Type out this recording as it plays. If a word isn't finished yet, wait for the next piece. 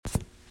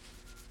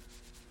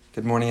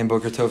Good morning and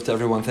Boker Tov to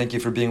everyone. Thank you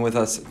for being with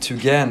us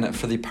again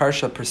for the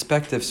Parsha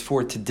Perspectives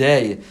for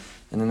today,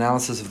 an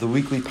analysis of the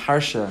weekly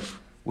Parsha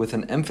with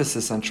an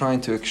emphasis on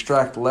trying to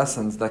extract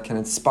lessons that can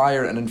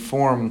inspire and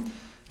inform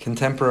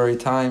contemporary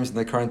times and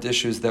the current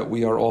issues that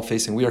we are all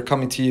facing. We are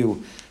coming to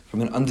you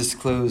from an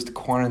undisclosed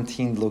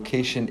quarantined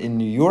location in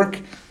New York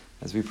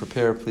as we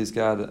prepare, please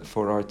God,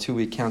 for our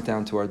 2-week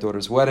countdown to our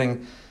daughter's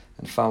wedding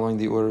and following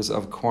the orders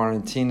of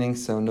quarantining.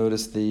 So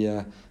notice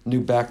the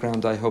new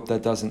background. I hope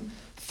that doesn't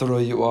throw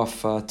you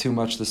off too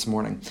much this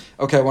morning.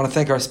 Okay, I want to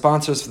thank our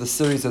sponsors for the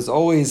series. As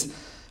always,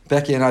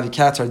 Becky and Avi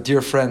Katz, our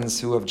dear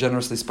friends who have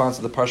generously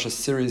sponsored the Parsha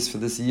series for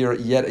this year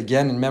yet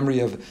again in memory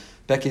of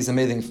Becky's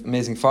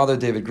amazing father,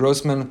 David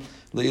Grossman,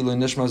 Le'ilu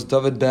Nishmos,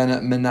 David ben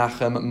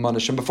Menachem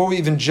Manish. And before we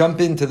even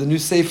jump into the new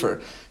Sefer,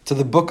 to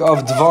the book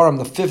of Dvarim,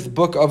 the 5th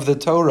book of the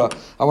Torah,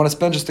 I want to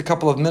spend just a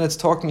couple of minutes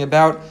talking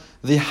about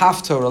the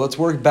Haftorah. Let's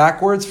work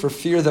backwards for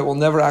fear that we'll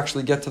never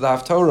actually get to the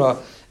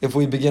Haftorah if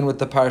we begin with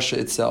the Parsha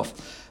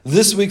itself.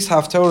 This week's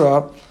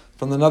Haftorah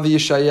from the Navi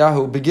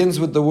Yeshayahu begins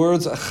with the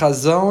words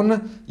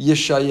Chazon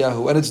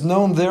Yeshayahu, and it's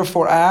known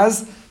therefore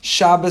as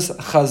Shabbos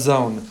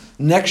Chazon.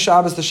 Next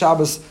Shabbos, the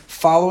Shabbos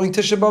following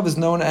Tisha B'Av, is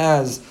known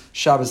as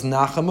Shabbos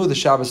Nachamu, the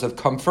Shabbos of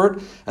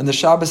comfort, and the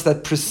Shabbos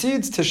that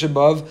precedes Tisha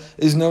B'Av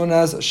is known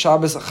as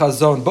Shabbos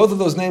Chazon. Both of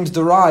those names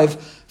derive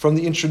from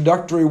the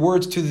introductory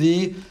words to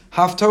the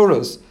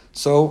Haftorahs.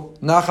 So,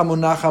 Nachamu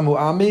Nachamu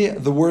Ami,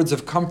 the words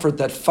of comfort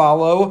that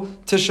follow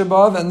Tisha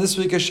B'Av, and this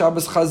week is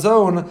Shabbos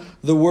Chazon,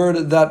 the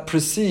word that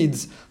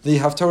precedes, the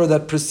Haftorah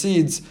that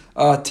precedes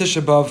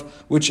Tisha B'Av,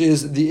 which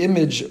is the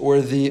image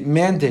or the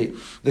mandate,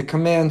 the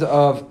command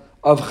of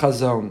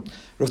Chazon.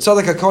 Rav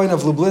Tzadok HaKohen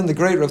of Lublin, the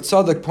great Rav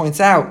Tzadok, points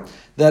out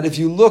that if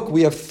you look,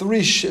 we have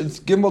three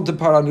Gimel de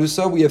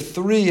Paranusa, we have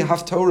three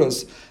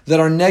Haftorahs that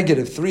are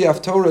negative, three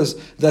Haftorahs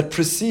that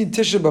precede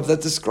Tisha B'Av,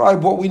 that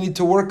describe what we need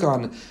to work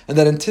on, and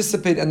that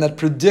anticipate and that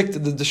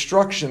predict the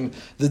destruction,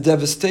 the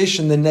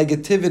devastation, the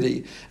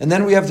negativity. And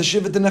then we have the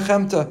Shivat de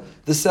Nechemta,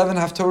 the 7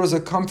 Haftorahs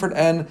of comfort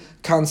and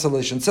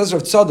consolation. It says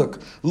Rav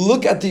Tzadok,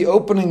 look at the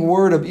opening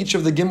word of each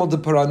of the Gimel de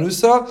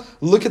Paranusa,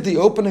 look at the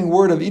opening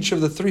word of each of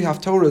the 3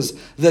 Haftorahs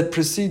that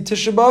precede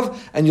Tisha B'Av,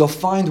 and you'll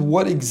find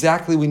what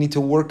exactly we need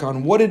to work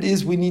on, what it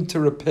is we need to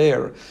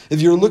repair.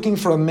 If you're looking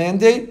for a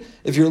mandate,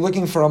 if you're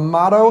looking for a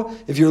motto,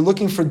 if you're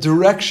looking for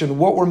direction,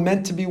 what we're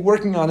meant to be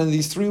working on in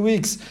these 3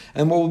 weeks,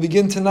 and what will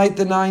begin tonight,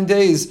 the 9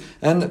 days,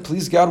 and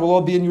please God, we'll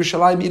all be in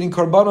Yerushalayim eating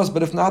korbanos,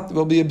 but if not,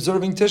 we'll be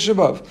observing Tisha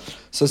B'Av.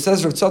 So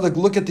says Rav Tzadok,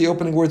 look at the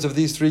opening words of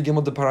these 3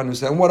 Gimel de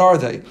Paranusa, and what are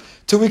they?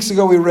 2 weeks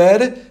ago we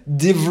read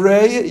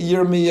Divrei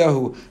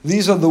Yirmiyahu.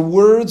 These are the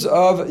words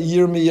of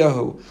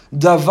Yirmiyahu.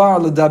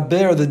 Davar,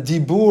 ledaber, the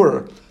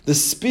dibur, the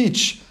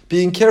speech.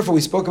 Being careful,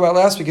 we spoke about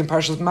last week in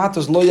Parshas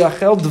Matos, Lo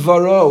Yachel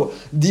Dvaro,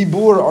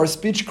 Dibur, our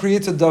speech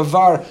creates a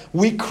davar.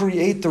 We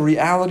create the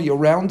reality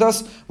around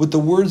us with the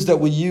words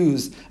that we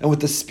use and with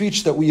the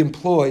speech that we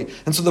employ.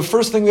 And so the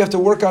first thing we have to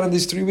work on in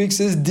these 3 weeks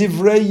is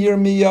Divrei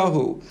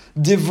Yirmiyahu.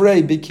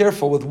 Divrei, be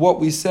careful with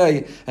what we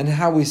say and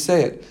how we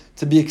say it,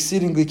 to be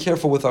exceedingly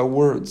careful with our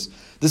words.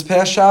 This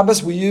past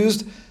Shabbos, we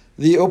used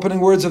the opening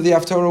words of the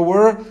Haftorah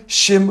were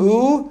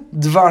Shim'u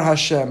Dvar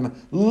Hashem.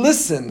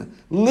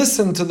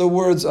 Listen to the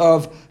words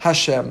of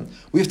Hashem.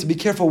 We have to be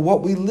careful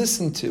what we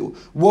listen to,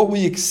 what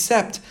we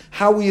accept,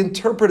 how we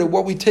interpret it,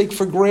 what we take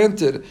for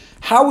granted,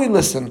 how we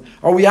listen.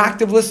 Are we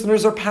active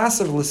listeners or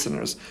passive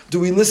listeners? Do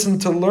we listen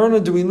to learn or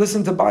do we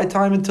listen to buy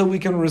time until we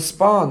can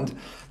respond?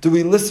 Do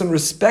we listen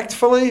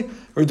respectfully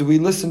or do we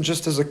listen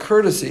just as a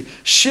courtesy?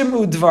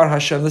 Shimu Dvar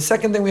Hashem. The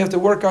second thing we have to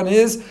work on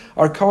is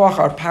our koach,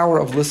 our power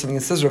of listening.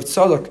 It says Rav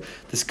Tzadok,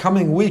 this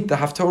coming week, the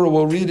Haftorah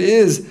we'll read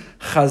is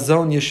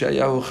Chazon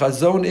Yeshayahu.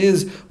 Chazon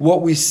is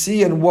what we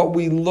see and what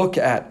we look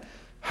at.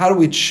 How do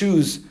we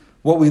choose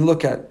what we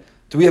look at?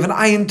 Do we have an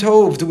ayin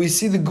tov? Do we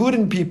see the good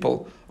in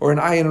people? Or an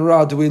ayin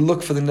ra? Do we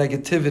look for the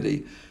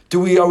negativity?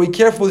 Are we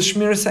careful with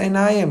Shmiras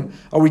Einayim?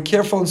 Are we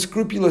careful and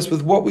scrupulous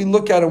with what we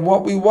look at and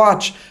what we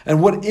watch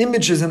and what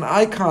images and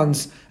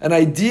icons and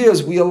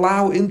ideas we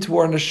allow into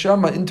our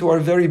neshama, into our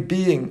very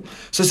being?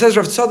 So says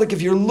Rav Tzadok,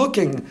 if you're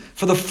looking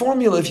for the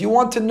formula, if you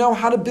want to know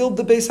how to build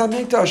the Beis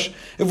HaMikdash,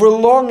 if we're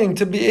longing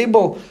to be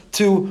able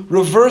to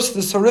reverse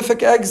this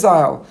horrific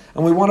exile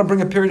and we want to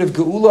bring a period of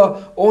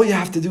Geula, all you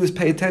have to do is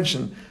pay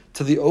attention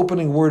to the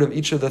opening word of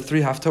each of the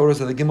 3 Haftorahs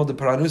of the Gimel de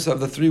Paranusa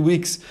of the 3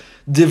 weeks.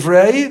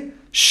 Divrei,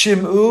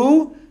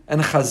 Shim'u,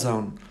 and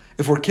Chazon.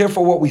 If we're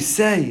careful what we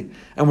say,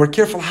 and we're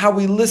careful how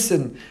we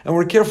listen, and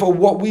we're careful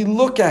what we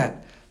look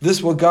at,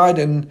 this will guide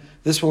and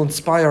this will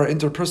inspire our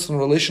interpersonal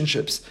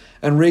relationships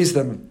and raise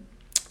them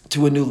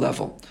to a new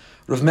level.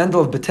 Rav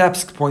Mendel of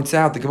Vitebsk points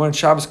out, the Gemara in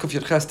Shabbos Kuf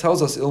Yud Ches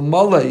tells us,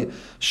 Ilmalei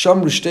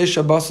Sham Rishtei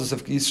Shabbosos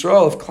of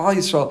Yisrael, of Klal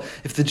Yisrael,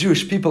 if the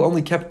Jewish people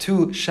only kept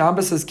 2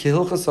 Shabbos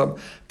Kehilchasam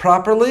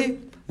properly,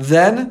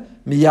 then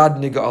Miyad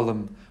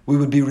Niga'alim, we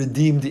would be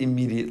redeemed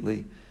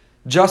immediately.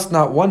 just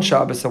not one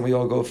Shabbos and we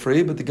all go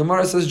free, but the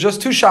Gemara says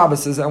just two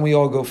Shabboses and we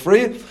all go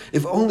free.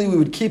 If only we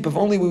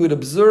would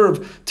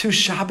observe two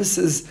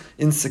Shabboses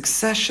in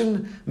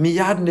succession,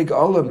 miyad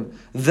nig'alim,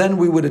 then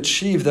we would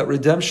achieve that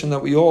redemption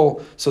that we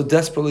all so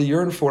desperately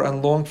yearn for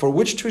and long for.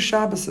 Which two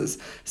Shabboses?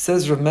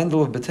 Says Rav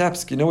Mendel of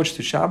Vitebsk. You know which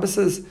two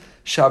Shabboses?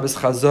 Shabbos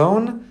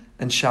Chazon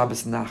and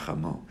Shabbos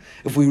Nachamo.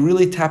 If we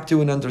really tapped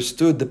into and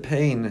understood the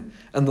pain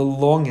and the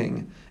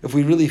longing, if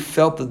we really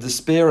felt the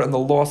despair and the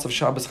loss of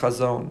Shabbos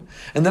Chazon,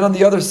 and then on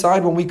the other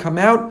side, when we come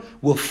out,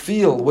 we'll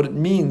feel what it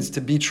means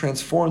to be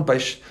transformed by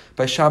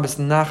Shabbos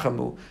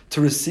Nachamu, to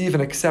receive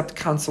and accept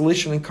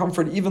consolation and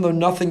comfort, even though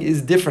nothing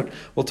is different.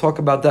 We'll talk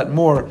about that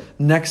more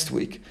next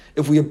week.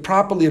 If we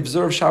properly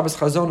observe Shabbos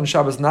Chazon and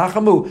Shabbos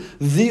Nachamu,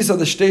 these are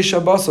the Shtei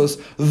Shabbosos.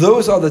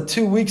 Those are the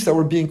 2 weeks that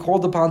we're being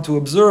called upon to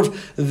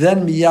observe.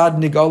 Then miyad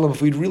nigalim.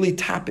 If we'd really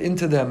tap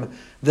into them,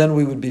 then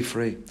we would be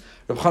free.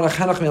 Reb Chana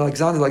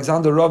Chenuch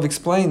Alexander Rav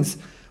explains,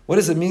 what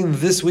does it mean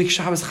this week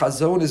Shabbos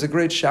Chazon is a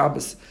great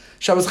Shabbos?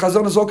 Shabbos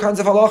Chazon is all kinds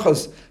of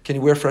halachas. Can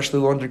you wear freshly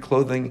laundered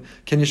clothing?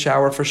 Can you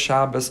shower for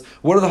Shabbos?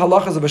 What are the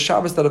halachas of a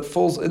Shabbos that it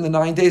falls in the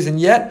 9 days? And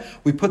yet,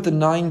 we put the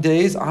 9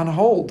 days on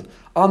hold.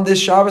 On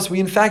this Shabbos, we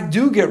in fact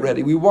do get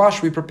ready. We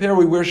wash, we prepare,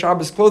 we wear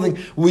Shabbos clothing,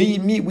 we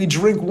eat meat, we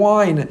drink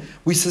wine.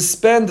 We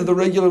suspend the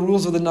regular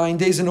rules of the 9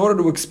 days in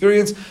order to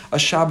experience a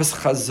Shabbos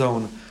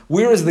Chazon.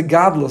 Where is the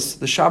gadlus,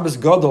 the Shabbos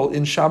Gadol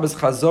in Shabbos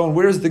Chazon?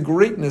 Where is the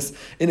greatness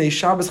in a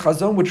Shabbos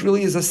Chazon, which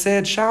really is a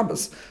sad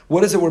Shabbos?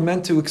 What is it we're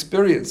meant to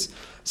experience?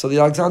 So the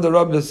Alexander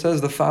Rebbe says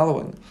the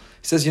following.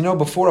 He says,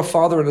 before a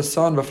father and a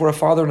son, before a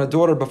father and a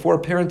daughter, before a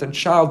parent and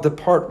child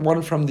depart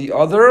one from the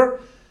other,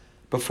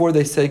 before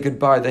they say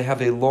goodbye, they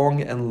have a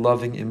long and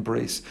loving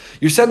embrace.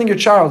 You're sending your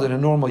child in a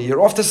normal year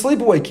off to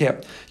sleepaway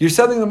camp. You're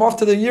sending them off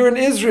to the year in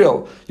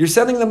Israel. You're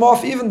sending them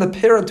off, even the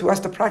parent who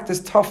has to practice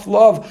tough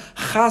love.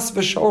 Chas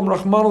v'shalom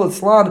Rahman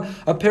al-Itzlan.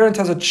 A parent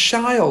has a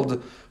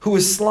child who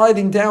is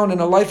sliding down in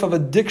a life of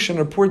addiction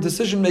or poor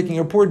decision-making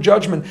or poor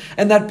judgment,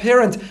 and that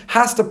parent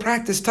has to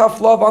practice tough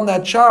love on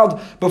that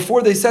child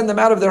before they send them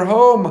out of their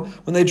home.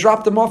 When they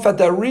drop them off at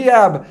that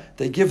rehab,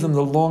 they give them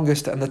the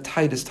longest and the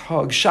tightest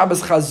hug.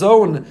 Shabbos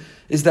Chazon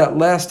is that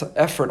last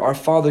effort. Our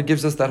Father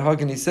gives us that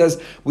hug and He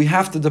says, we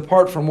have to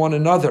depart from one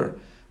another.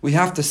 We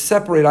have to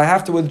separate. I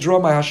have to withdraw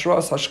my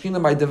hashras,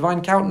 hashchina, my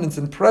divine countenance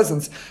and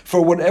presence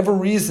for whatever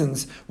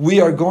reasons we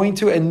are going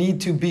to and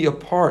need to be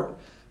apart.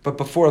 But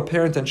before a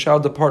parent and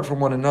child depart from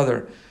one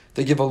another,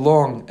 they give a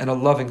long and a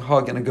loving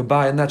hug and a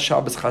goodbye, and that's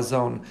Shabbos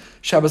Chazon.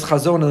 Shabbos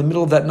Chazon in the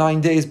middle of that 9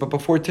 days, but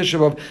before Tisha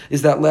B'Av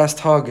is that last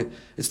hug.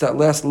 It's that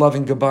last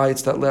loving goodbye.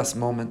 It's that last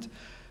moment.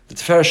 The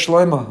Tiferes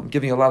Shlomo, I'm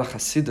giving you a lot of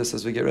Hasidus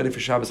as we get ready for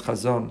Shabbos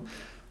Chazon.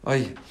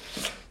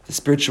 The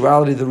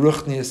spirituality, the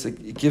ruchnius,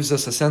 it gives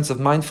us a sense of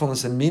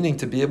mindfulness and meaning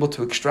to be able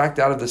to extract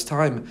out of this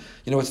time.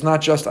 It's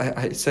not just,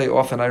 I say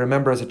often, I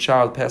remember as a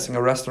child passing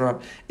a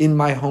restaurant in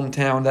my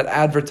hometown that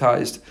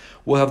advertised,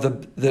 we'll have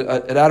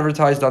it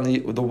advertised on the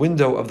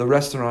window of the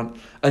restaurant,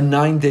 a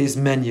 9 days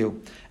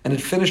menu. And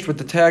it finished with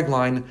the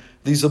tagline,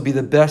 these will be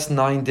the best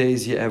 9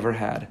 days you ever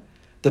had.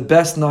 The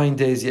best 9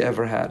 days you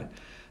ever had.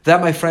 That,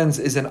 my friends,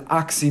 is an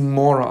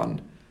oxymoron.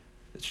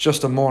 It's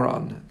just a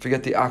moron.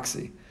 Forget the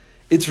oxy.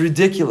 It's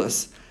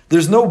ridiculous.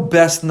 There's no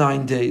best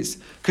 9 days.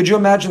 Could you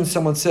imagine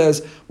someone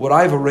says, what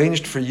I've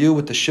arranged for you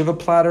with the Shiva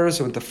platters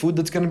or with the food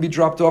that's going to be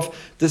dropped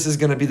off, this is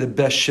going to be the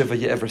best Shiva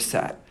you ever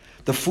sat.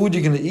 The food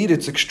you're going to eat,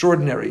 it's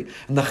extraordinary.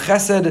 And the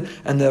chesed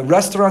and the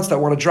restaurants that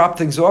want to drop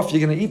things off,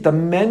 you're going to eat the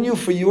menu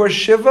for your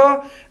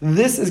Shiva,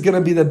 this is going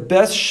to be the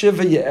best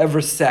Shiva you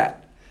ever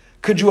sat.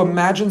 Could you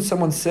imagine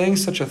someone saying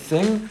such a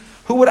thing?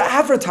 Who would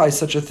advertise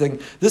such a thing?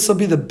 This will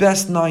be the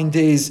best 9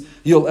 days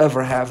you'll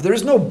ever have.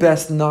 There's no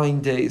best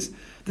 9 days.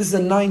 This is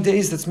a 9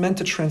 days that's meant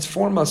to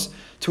transform us,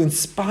 to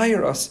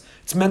inspire us.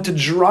 It's meant to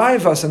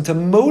drive us and to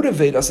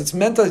motivate us. It's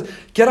meant to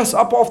get us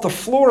up off the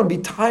floor and be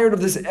tired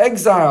of this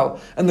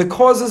exile and the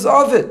causes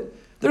of it.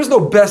 There's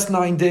no best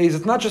 9 days.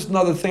 It's not just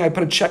another thing I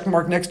put a check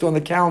mark next to on the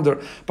calendar.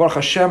 Baruch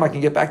Hashem, I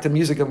can get back to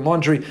music and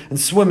laundry and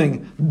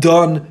swimming.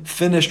 Done,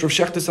 finished. Rav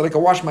Shechter said I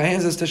can wash my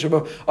hands this Tisha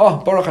B'Av.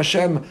 Oh, Baruch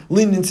Hashem,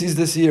 leniencies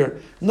this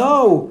year.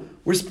 No.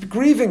 We're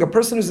grieving. A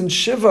person who's in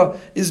Shiva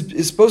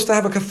is supposed to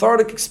have a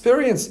cathartic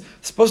experience.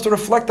 Supposed to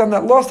reflect on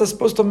that loss. They're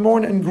supposed to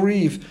mourn and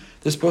grieve.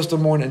 They're supposed to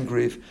mourn and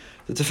grieve.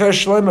 The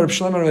Tiferes Shlomo, Reb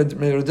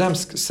Shlomo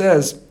Rodemsk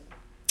says,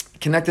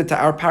 connected to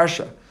our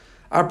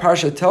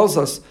Parsha tells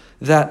us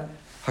that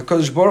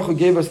HaKadosh Baruch Hu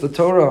gave us the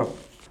Torah,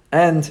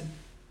 and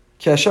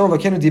Hashem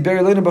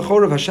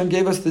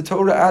gave us the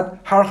Torah at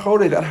Har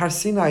Chorev, at Har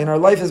Sinai, and our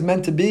life is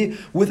meant to be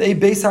with a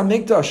Beis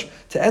HaMikdash,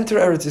 to enter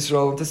Eretz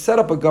Yisrael, and to set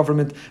up a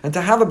government, and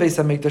to have a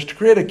Beis HaMikdash, to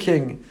create a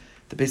king.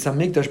 The Beis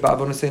HaMikdash,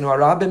 Ba'avonoseinu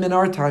Arabim, in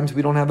our times,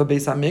 we don't have a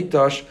Beis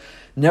HaMikdash.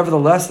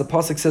 Nevertheless, the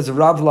Pasuk says,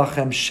 Rav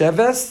Lachem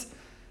Sheves,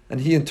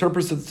 and he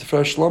interprets it to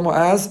Tiferes Shlomo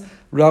as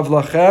Rav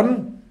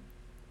Lachem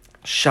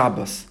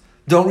Shabbos.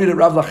 Don't read it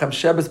Rav Lachem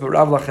Shabbos, but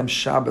Rav Lachem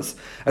Shabbos.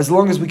 As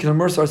long as we can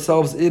immerse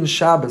ourselves in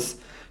Shabbos.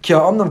 Ki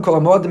ha'omnam kol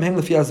ha'moadim hem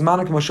lefi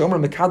hazmanim, k'mo she'omer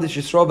mekadesh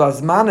Yisrael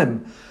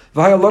v'hazmanim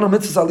V'haya lanu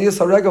mitzvahs aliyas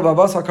haregel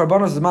v'avas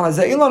hakarbanos zman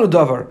hazeh ein lanu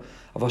davar.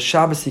 Aval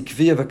Shabbos hi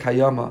kviya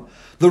v'kayama.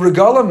 The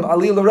regalim,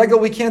 aliyah l'regel,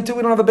 we can't do.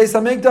 We don't have a Beis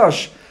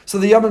HaMikdash. So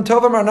the Yom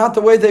Tovim are not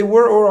the way they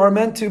were or are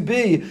meant to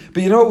be.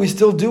 But you know what we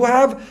still do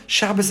have?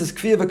 Shabbos is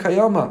kviya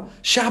v'kayama.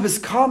 Shabbos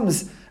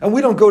comes, and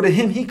we don't go to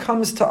Him. He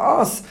comes to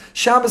us.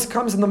 Shabbos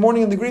comes, and the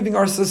mourning and the grieving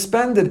are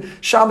suspended.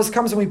 Shabbos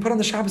comes, and we put on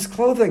the Shabbos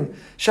clothing.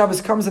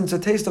 Shabbos comes, and it's a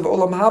taste of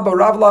Olam Haba.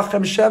 Rav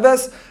lachem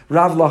Sheves,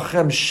 Rav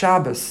lachem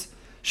Shabbos.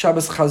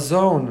 Shabbos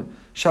Chazon.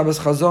 Shabbos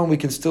Chazon, we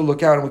can still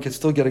look out, and we can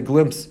still get a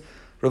glimpse.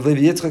 Rav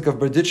Levi Yitzchak of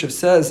Berdichev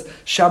says,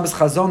 Shabbos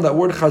Chazon, that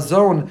word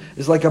Chazon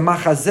is like a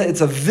machazeh,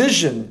 it's a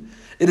vision.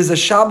 It is a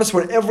Shabbos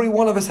where every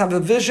one of us have a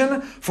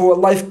vision for what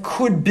life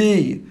could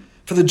be,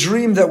 for the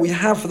dream that we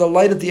have, for the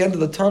light at the end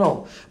of the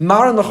tunnel.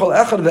 Maran l'chol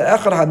echad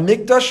ve'echad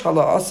ha-mikdash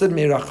hala-asid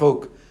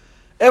me'rachok.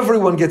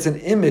 Everyone gets an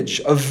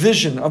image, a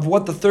vision of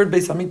what the third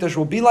Beis HaMikdash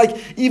will be like,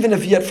 even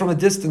if yet from a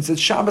distance. It's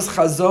Shabbos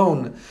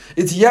Chazon.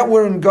 It's yet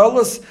we're in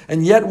Galus,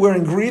 and yet we're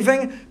in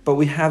grieving, but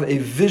we have a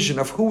vision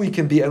of who we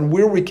can be and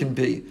where we can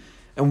be,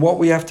 and what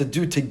we have to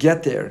do to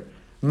get there.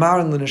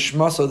 Maran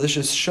l'nishmaso, this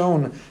is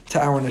shown to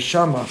our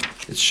neshama.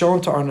 It's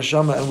shown to our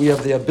neshama, and we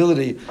have the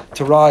ability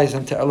to rise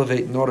and to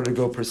elevate in order to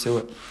go pursue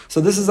it.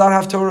 So this is our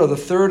Haftorah, the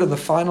third and the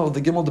final of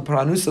the Gimel de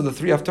Paranusa, the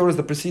three Haftorahs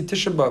that precede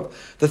Tisha B'Av,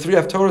 the three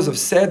Haftorahs of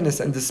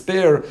sadness and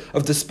despair,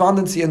 of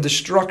despondency and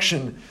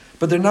destruction.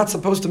 But they're not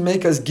supposed to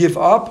make us give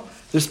up.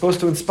 They're supposed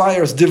to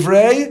inspire us.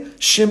 Divrei,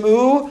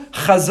 Shimu,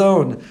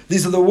 Chazon.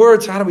 These are the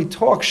words. How do we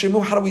talk?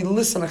 Shimu, how do we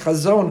listen?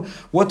 Chazon,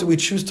 what do we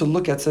choose to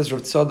look at, says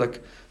Rav Tzadok.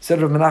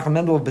 Said Rav Menachem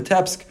Mendel of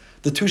Vitebsk.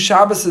 The two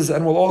Shabboses,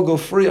 and we'll all go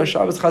free, are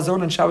Shabbos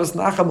Chazon and Shabbos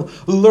Nachem.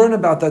 Learn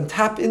about them,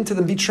 tap into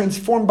them, be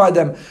transformed by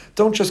them.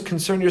 Don't just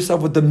concern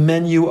yourself with the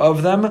menu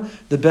of them,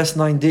 the best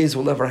 9 days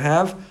we'll ever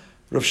have.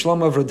 Rav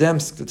Shlomo of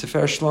Rodemsk, the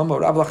Tifer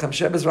Shlomo, Rav Lachem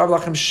Shabbos, Rav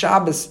Lachem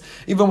Shabbos.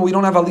 Even when we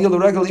don't have Aliyah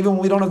L'Regel, even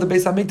when we don't have the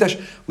Beis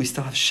HaMikdash, we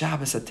still have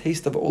Shabbos, a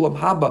taste of Olam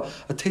Haba,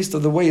 a taste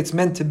of the way it's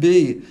meant to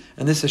be.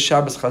 And this is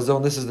Shabbos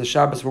Chazon. This is the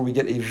Shabbos where we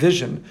get a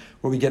vision,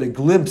 where we get a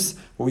glimpse,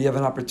 where we have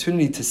an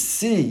opportunity to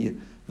see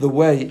the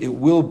way it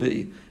will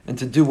be and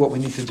to do what we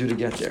need to do to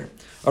get there.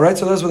 All right,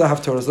 so those were the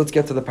Haftorahs. Let's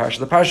get to the Parsha.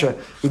 The Parsha,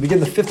 we begin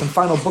the fifth and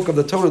final book of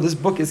the Torah. This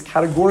book is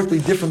categorically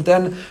different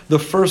than the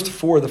first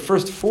four. The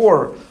first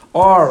four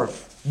are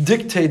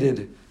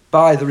dictated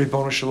by the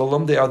Ribbono Shel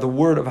Olam. They are the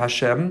word of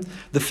Hashem.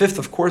 The fifth,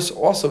 of course,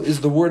 also is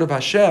the word of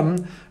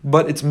Hashem,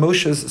 but it's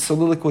Moshe's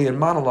soliloquy and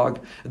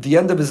monologue. At the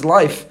end of his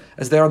life,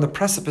 as they are on the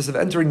precipice of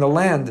entering the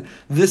land,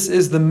 this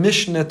is the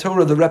Mishneh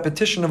Torah, the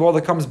repetition of all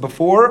that comes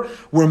before,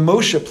 where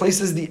Moshe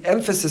places the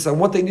emphasis on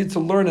what they need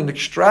to learn and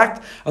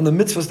extract, on the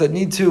mitzvahs that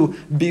need to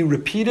be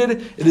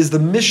repeated. It is the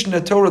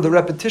Mishneh Torah, the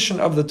repetition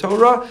of the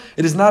Torah.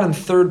 It is not in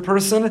third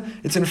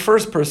person, it's in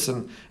first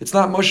person. It's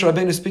not Moshe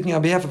Rabbeinu speaking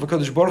on behalf of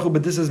HaKadosh Baruch Hu,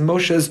 but this is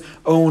Moshe's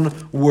own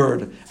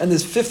word. And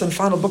this fifth and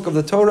final book of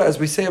the Torah, as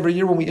we say every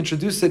year when we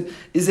introduce it,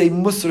 is a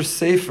Musar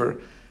Sefer.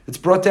 It's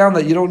brought down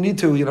that you don't need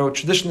to,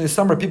 traditionally in the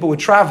summer people would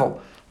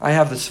travel. I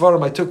have the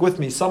Svarim I took with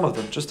me, some of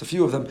them, just a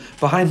few of them,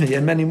 behind me,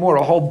 and many more.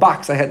 A whole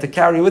box I had to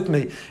carry with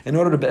me in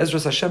order to,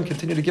 Be'ezras Hashem,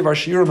 continue to give our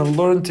shiurim and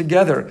learn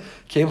together.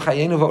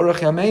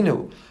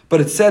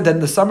 But it's said that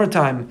in the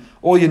summertime,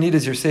 all you need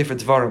is your Sefer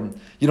Dvarim.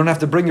 You don't have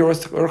to bring your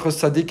Orchos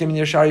Tzadikim and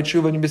your Shari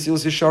Tshuva and your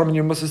Mesilas Yesharim and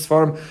your Musar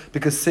Svarim,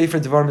 because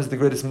Sefer Dvarim is the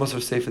greatest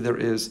Musar Sefer there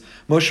is.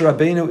 Moshe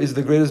Rabbeinu is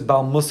the greatest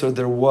Baal Musar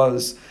there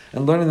was.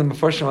 And learning the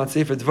Mefarshim on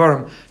Sefer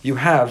Dvarim, you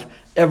have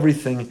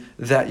everything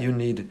that you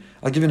need.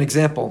 I'll give you an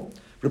example.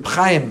 Reb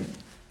Chaim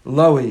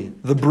Lowy,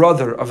 the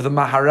brother of the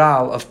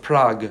Maharal of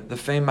Prague, the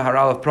famed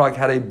Maharal of Prague,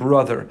 had a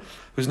brother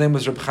whose name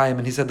was Reb Chaim,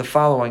 and he said the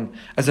following,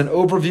 as an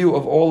overview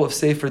of all of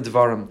Sefer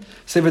Dvarim.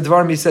 Sefer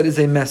Dvarim, he said, is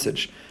a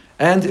message.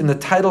 And in the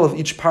title of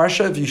each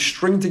parsha, if you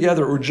string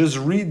together or just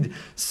read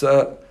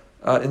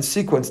in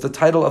sequence the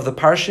title of the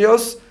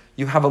parshios,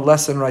 you have a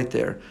lesson right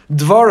there.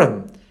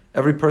 Dvarim,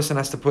 every person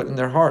has to put in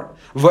their heart.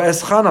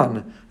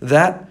 V'eschanan,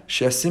 that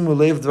she'asimu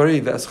leiv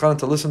dvari, v'eschanan,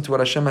 to listen to what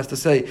Hashem has to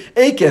say.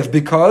 Ekev,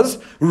 because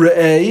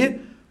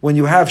re'ei, when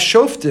you have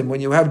shoftim,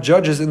 when you have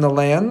judges in the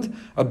land,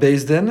 a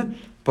Beis Din,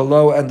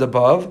 below and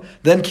above,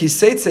 then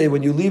kiseitze,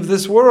 when you leave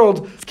this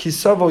world,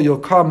 kisavo, you'll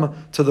come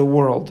to the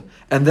world.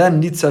 And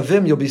then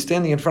nitzavim, you'll be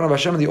standing in front of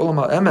Hashem in the olam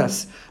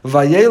ha'emes.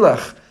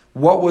 Vayelech,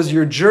 what was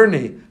your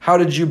journey? How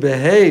did you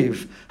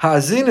behave?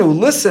 Ha'azinu,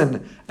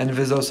 listen, and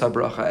vizos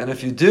habracha. And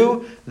if you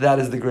do, that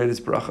is the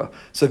greatest bracha.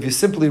 So if you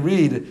simply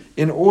read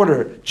in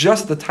order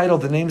just the title,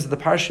 the names of the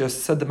parshas,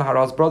 said the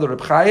Maharal's brother,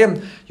 Reb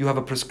Chaim, you have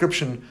a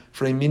prescription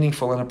for a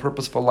meaningful and a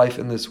purposeful life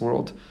in this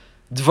world.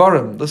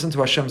 Dvarim, listen to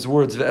Hashem's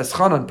words.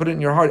 Ve'eschanan, put it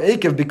in your heart.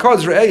 Ekev,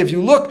 because re'eh, if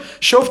you look,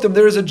 shoftim,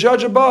 there is a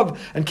judge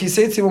above. And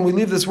kiseitzi, when we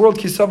leave this world,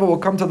 kisava will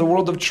come to the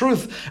world of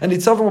truth. And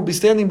nitzavim will be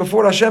standing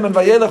before Hashem, and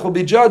vayelech will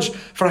be judged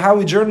for how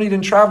we journeyed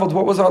and traveled.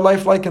 What was our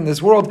life like in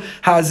this world?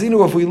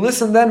 Ha'azinu, if we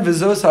listen then,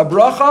 vizos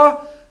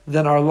habracha,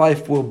 then our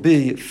life will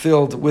be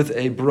filled with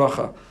a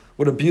bracha.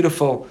 What a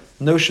beautiful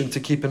notion to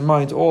keep in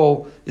mind.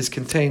 All is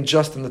contained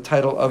just in the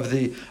title of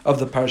the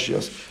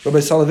Parshios. Rabbi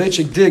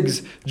Soloveitchik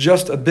digs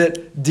just a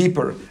bit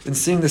deeper in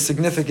seeing the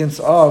significance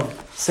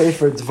of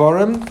Sefer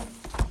Dvarim,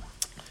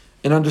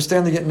 in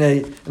understanding it in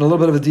a little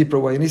bit of a deeper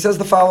way. And he says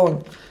the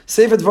following: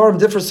 Sefer Dvarim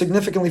differs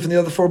significantly from the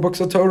other 4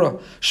 books of Torah.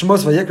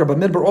 Shmos, Vayikra,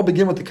 Bamidbar all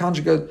begin with the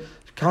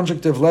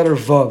conjunctive letter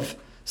Vav,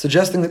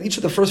 suggesting that each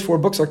of the first 4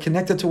 books are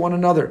connected to one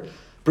another.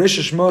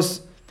 Bereshit,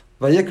 Shmos,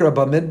 Vayikra,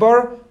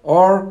 Bamidbar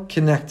are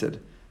connected.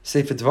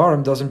 Sefer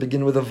Dvarim doesn't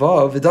begin with a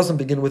Vav, it doesn't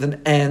begin with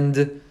an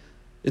and,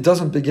 it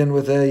doesn't begin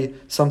with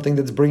something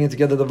that's bringing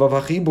together the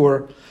Vav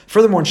HaChibur.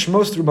 Furthermore, in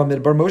Shmos through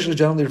Bamidbar, Moshe is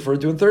generally referred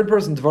to in third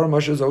person. Dvarim,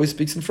 Moshe always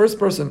speaks in first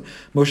person.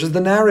 Moshe is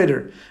the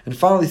narrator. And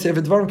finally,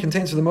 Sefer Dvarim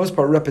contains for the most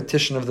part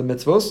repetition of the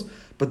mitzvos,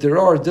 but there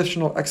are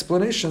additional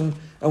explanation,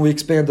 and we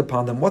expand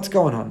upon them. What's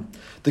going on?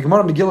 The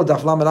Gemara Megillah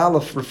Daf Lamed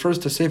Aleph refers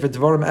to Sefer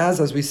Dvarim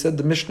as we said,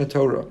 the Mishnah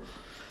Torah.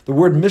 The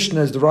word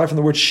Mishnah is derived from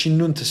the word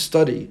shinun, to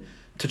study,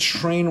 to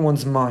train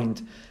one's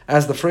mind.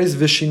 As the phrase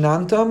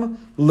Vishinantam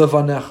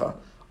Levanecha.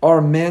 Our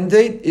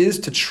mandate is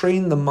to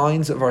train the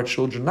minds of our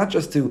children, not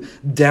just to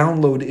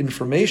download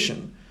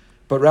information,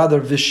 but rather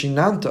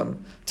Vishinantam,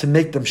 to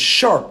make them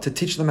sharp, to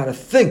teach them how to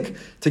think,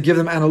 to give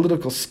them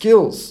analytical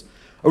skills.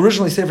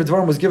 Originally, Sefer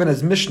Dvarim was given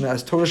as Mishnah,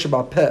 as Torah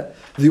Sheba'al Peh,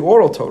 the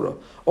oral Torah.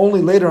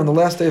 Only later, on the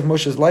last day of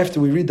Moshe's life, do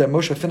we read that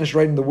Moshe finished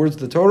writing the words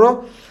of the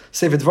Torah.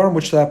 Sefer Dvarim,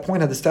 which to that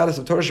point had the status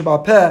of Torah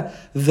Sheba'al Peh,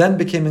 then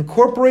became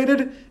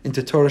incorporated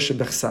into Torah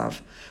Shebechsav.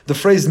 The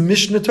phrase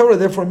Mishnah Torah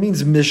therefore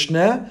means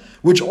Mishnah,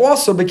 which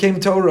also became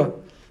Torah.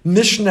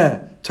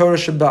 Mishnah, Torah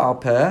Sheba'al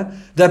Peh,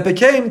 that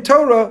became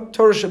Torah,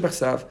 Torah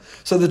Shebechsav.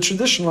 So the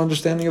traditional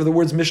understanding of the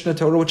words Mishnah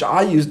Torah, which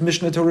I used,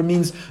 Mishnah Torah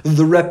means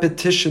the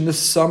repetition, the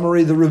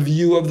summary, the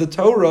review of the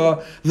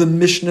Torah, the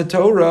Mishnah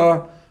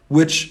Torah,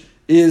 which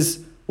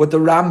is what the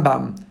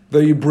Rambam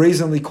very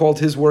brazenly called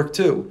his work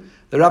too.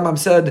 The Rambam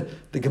said,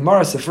 the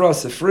Gemara, Sifra,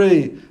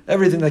 Sifri,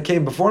 everything that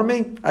came before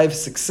me, I've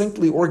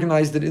succinctly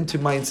organized it into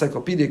my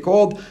encyclopedia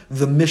called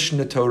the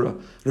Mishnah Torah.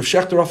 Rav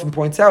Shechter often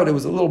points out it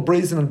was a little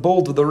brazen and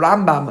bold with the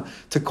Rambam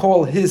to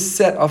call his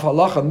set of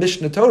halacha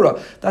Mishnah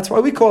Torah. That's why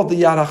we call it the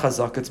Yad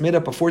HaChazak. It's made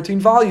up of 14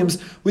 volumes.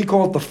 We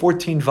call it the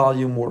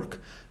 14-volume work.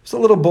 It's a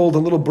little bold, a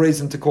little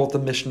brazen to call it the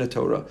Mishnah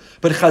Torah.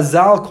 But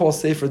Chazal calls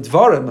Sefer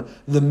Dvarim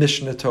the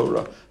Mishnah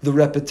Torah, the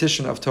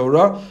repetition of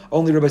Torah.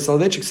 Only Rabbi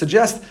Soloveitchik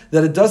suggests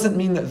that it doesn't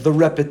mean the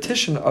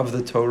repetition of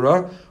the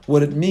Torah.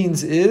 What it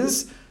means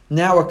is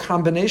now a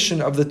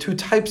combination of the 2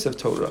 types of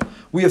Torah.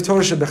 We have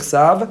Torah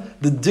Shebechsav,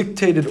 the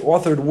dictated,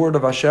 authored word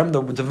of Hashem,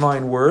 the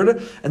divine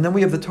word, and then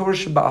we have the Torah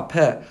Sheba'al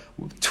Peh,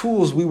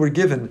 tools we were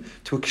given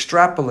to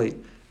extrapolate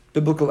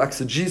biblical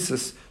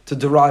exegesis, to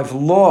derive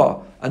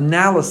law,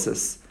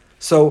 analysis.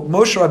 So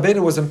Moshe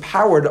Rabbeinu was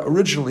empowered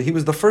originally. He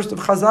was the first of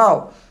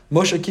Chazal.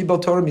 Moshe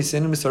Kibel Torah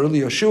Miseinu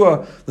Misaruli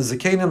Yoshua, the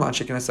Zakenim,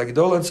 Anshe Knesset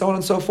Gedolah, and so on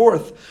and so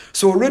forth.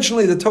 So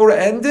originally the Torah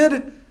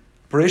ended,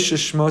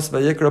 Bereshit, Shmos,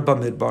 Vayikra,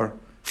 Bamidbar.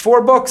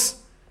 4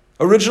 books.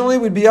 Originally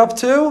we'd be up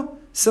to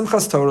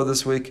Simchas Torah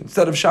this week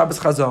instead of Shabbos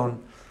Chazon.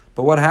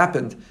 But what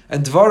happened?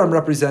 And Dvarim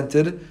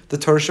represented the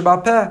Torah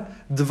Sheba'al Peh.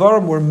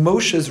 Dvarim were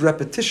Moshe's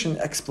repetition,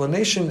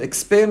 explanation,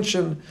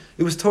 expansion.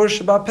 It was Torah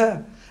Sheba'al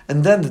Peh.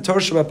 And then the Torah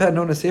Sheba'al Peh,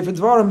 known as Sefer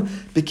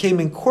Dvarim, became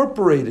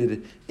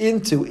integrated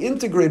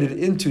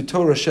into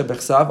Torah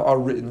Shebechsav, our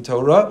written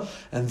Torah.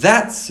 And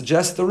that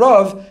suggests the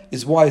Rav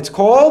is why it's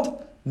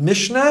called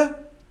Mishnah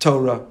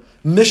Torah.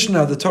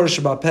 Mishnah, the Torah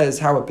Sheba'al Peh, is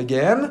how it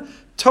began.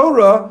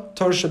 Torah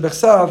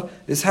Shebechsav,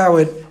 is how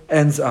it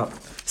ends up.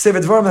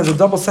 Sefer Dvarim has a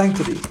double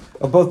sanctity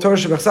of both Torah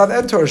Shebechsav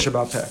and Torah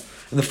Sheba'al Peh.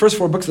 In the first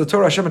 4 books of the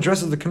Torah, Hashem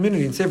addresses the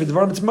community. In Sefer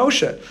Dvarim, it's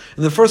Moshe.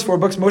 In the first 4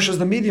 books, Moshe is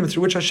the medium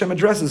through which Hashem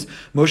addresses.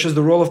 Moshe is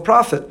the role of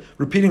prophet,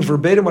 repeating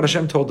verbatim what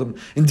Hashem told him.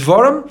 In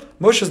Dvarim,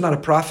 Moshe is not a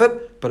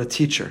prophet, but a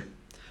teacher.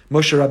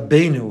 Moshe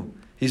Rabbeinu.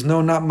 He's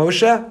known not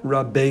Moshe,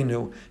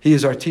 Rabbeinu. He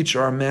is our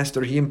teacher, our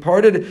master. He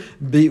imparted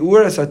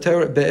Be'eres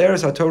HaTorah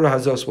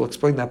Hazos. We'll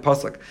explain that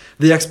pasuk.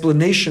 The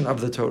explanation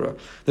of the Torah.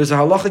 There's a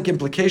halachic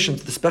implication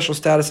to the special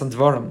status on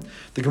Dvarim.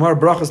 The Gemara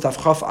Brachos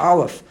Daf Chaf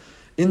Aleph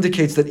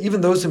indicates that even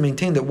those who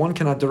maintain that one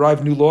cannot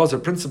derive new laws or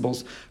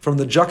principles from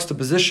the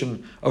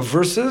juxtaposition of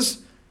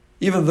verses,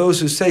 even those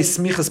who say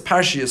smichas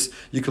parshias,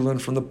 you can learn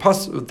from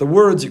the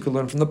words, you can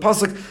learn from the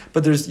pasuk,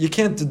 but you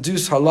can't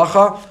deduce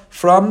halacha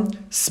from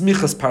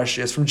smichas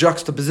parshias, from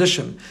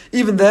juxtaposition.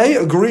 Even they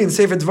agree in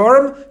Sefer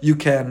Dvarim, you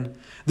can.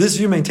 This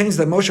view maintains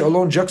that Moshe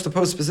alone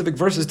juxtaposed specific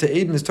verses to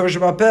aid in his Torah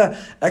Sheba'al Peh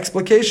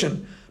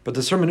explication. But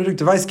this hermeneutic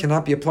device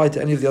cannot be applied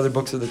to any of the other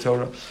books of the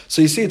Torah.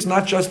 So you see, it's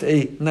not just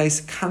a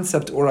nice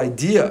concept or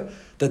idea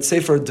that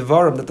Sefer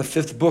Devarim, that the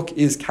 5th book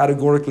is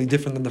categorically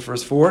different than the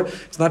first 4.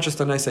 It's not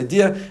just a nice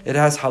idea. It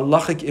has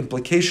halachic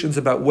implications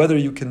about whether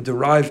you can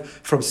derive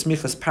from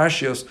smichas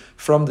parshios,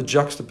 from the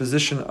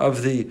juxtaposition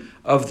of the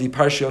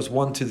parshios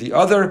one to the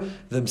other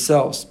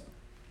themselves.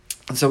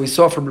 And so we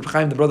saw from Reb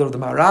Chaim, the brother of the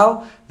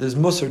Maharal, there's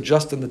Musar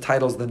just in the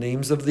titles, the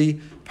names of the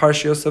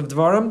Parshios of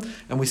Dvarim,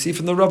 and we see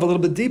from the Rav a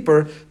little bit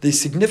deeper the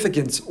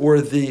significance or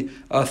the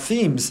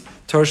themes,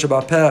 Torah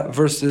Sheba'al Peh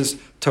versus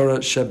Torah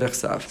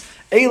Shebechsav.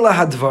 Eila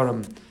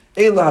HaDvarim.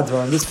 Eila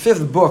HaDvarim. This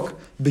fifth book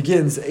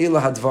begins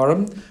Eila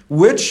HaDvarim,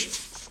 which,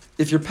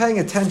 if you're paying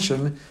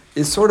attention,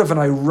 is sort of an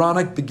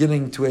ironic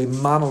beginning to a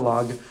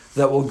monologue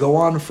that will go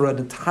on for an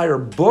entire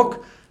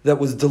book that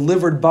was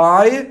delivered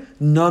by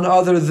none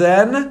other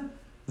than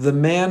the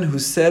man who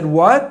said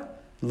what?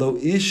 Lo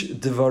ish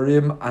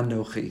dvarim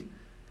anochi.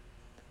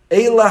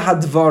 Eila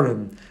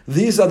hadvarim.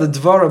 These are the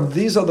dvarim,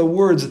 these are the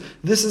words,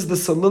 this is the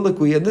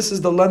soliloquy, and this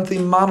is the lengthy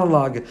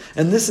monologue,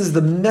 and this is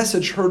the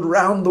message heard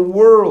round the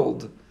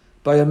world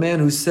by a man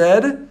who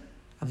said,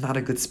 I'm not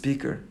a good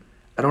speaker.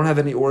 I don't have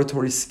any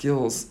oratory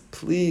skills.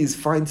 Please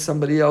find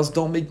somebody else.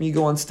 Don't make me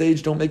go on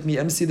stage. Don't make me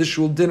MC the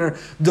shul dinner.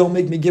 Don't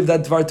make me give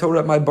that Dvar Torah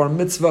at my bar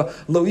mitzvah.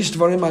 Lo ish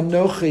dvarim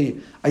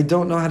anochi. I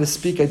don't know how to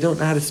speak. I don't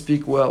know how to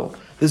speak well.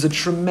 There's a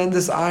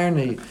tremendous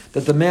irony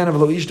that the man of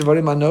Lo ish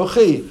dvarim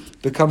anochi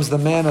becomes the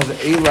man of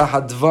Eila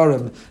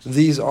hadvarim.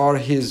 These are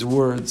his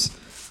words.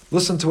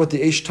 Listen to what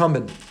the Eish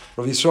Tamid,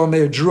 Rav Yisrael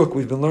Meir Druk,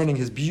 we've been learning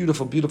his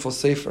beautiful, beautiful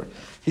sefer.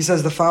 He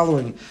says the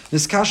following: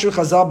 Niskashu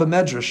Chazal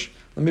b'Medrash.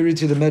 Let me read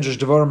to you the Medrash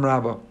Dvarim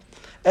Rabbah.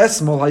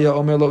 Esmol haya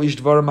omer lo ish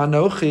dvarim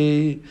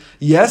anochi.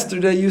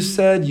 Yesterday you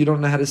said you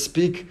don't know how to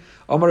speak.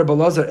 Omer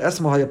Belazar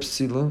esmol haya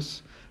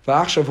psilus.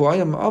 Va'achshav hu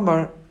haya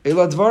omer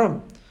ela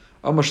dvarim.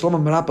 Omer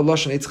Shlomo merap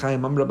lashon eitz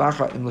chayim. Omer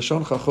Rabacha im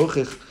lashon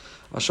chachochich.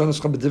 Lashon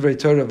eschon b'divrei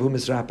Torah v'hu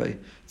misrapei.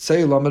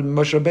 Tzei lamed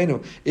Moshe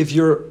Rabbeinu.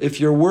 If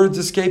your words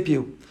escape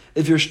you,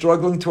 if you're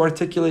struggling to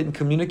articulate and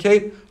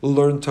communicate,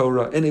 learn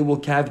Torah, and it will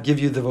give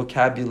you the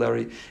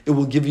vocabulary. It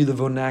will give you the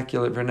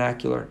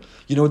vernacular.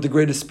 You know what the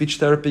greatest speech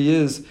therapy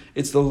is?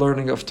 It's the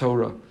learning of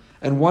Torah.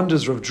 And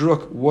wonders, Rav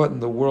Druk, what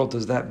in the world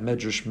does that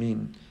medrash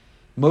mean?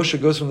 Moshe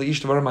goes from the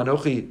Ish Dvarim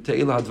Anochi to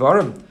Eila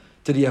Hadvarim.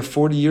 Did he have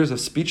 40 years of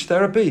speech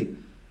therapy?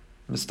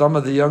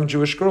 Mistama, the young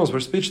Jewish girls were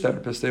speech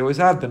therapists. They always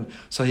have been.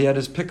 So he had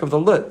his pick of the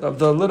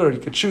litter. He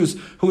could choose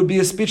who would be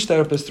a speech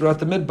therapist throughout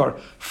the Midbar.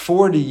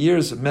 40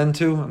 years, men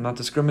too. I'm not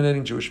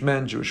discriminating. Jewish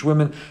men, Jewish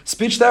women.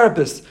 Speech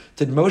therapists.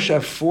 Did Moshe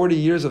have 40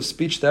 years of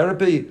speech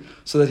therapy?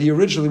 So that he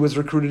originally was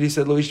recruited. He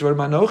said, Lo ish dvarim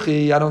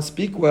anochi, I don't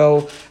speak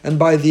well. And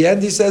by the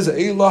end he says,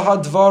 Eila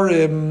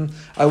hadvarim,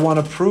 I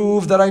want to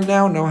prove that I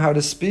now know how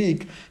to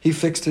speak. He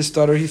fixed his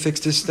stutter. He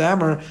fixed his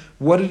stammer.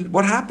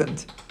 What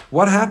happened?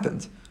 What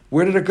happened?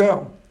 Where did it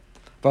go?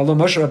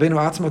 Moshe Rabbeinu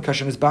atzmo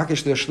kashen is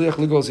bakish le'ashliach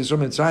ligol Yisrael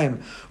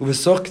Mitzrayim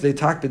uvesoch k'dei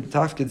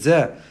tafkid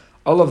zeh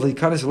olav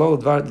leikanis lo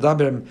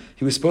l'daberim.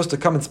 He was supposed to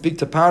come and speak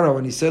to Paro,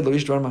 and he said lo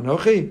ish dvarim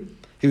anochi.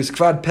 He was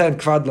kvad pen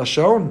kvad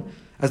lashon,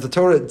 as the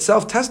Torah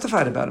itself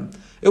testified about him.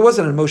 It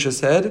wasn't in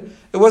Moshe's head.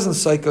 It wasn't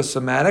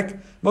psychosomatic.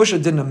 Moshe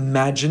didn't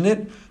imagine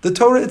it. The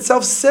Torah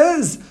itself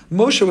says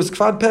Moshe was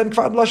kvad pen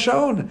kvad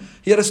lashon.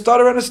 He had a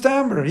stutter and a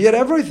stammer. He had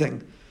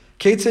everything.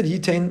 Ketzed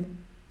yitain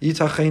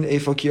Yitachein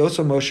efo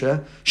kioso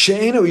Moshe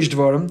she'eno ish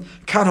dvarim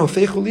kan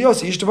hofechu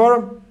lios ish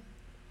dvarim.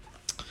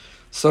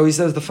 So he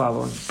says the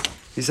following.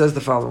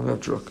 Rav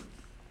Druk.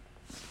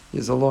 He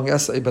has a long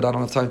essay, but I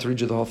don't have time to read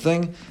you the whole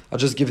thing. I'll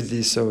just give you the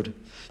Yisod.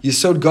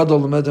 Yisod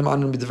gadol l'medem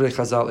anu midvrei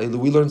Chazal elu.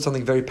 We learned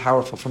something very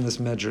powerful from this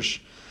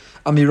medrash.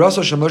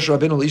 Amiraso shemoshe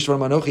Rabbeinu lish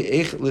dvarim anochi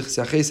eich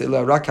lichzaches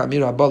ela rak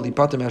amira haba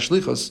lipatem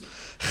hashlichos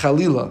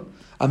chalila.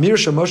 Amir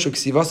shemoshe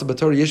ksivasa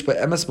b'Torah yesh ba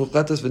emes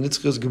muchletes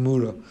v'nitzchios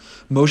gemura.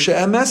 Moshe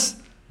emes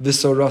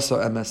v'sorasa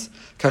emes.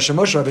 Kasher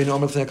Moshe Rabbeinu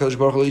omer l'fnei HaKadosh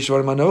Baruch Hu ish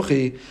dvarim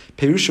anochi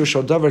perusho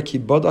shel davar ki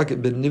badak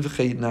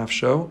b'nivchei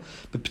nafsho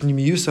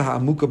b'pnimiyusa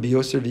ha'amuka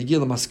b'yoser v'yigi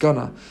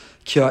l'maskana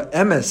ki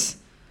ha'emes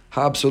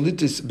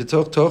ha'absolutis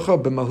b'toch tocha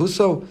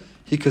b'mahuso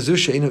hi kazu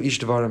she'enu ish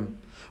dvarim.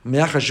 He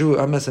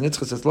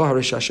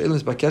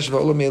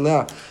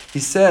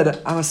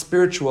said, I'm a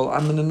spiritual,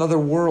 I'm in another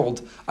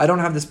world. I don't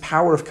have this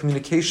power of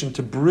communication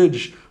to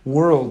bridge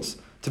worlds,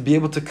 to be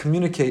able to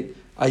communicate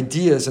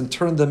ideas and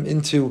turn them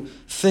into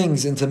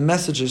things, into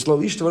messages.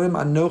 Lo ish dvarim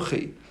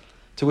anochi.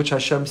 To which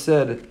Hashem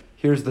said,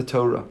 here's the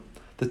Torah.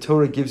 The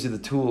Torah gives you the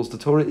tools. The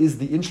Torah is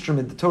the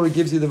instrument. The Torah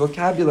gives you the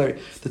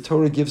vocabulary. The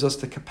Torah gives us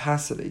the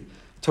capacity.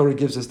 The Torah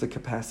gives us the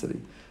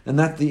capacity. And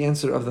that's the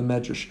answer of the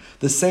Medrash.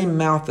 The same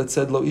mouth that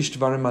said, Lo ish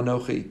dvarim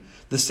anochi,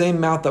 the same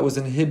mouth that was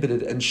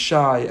inhibited and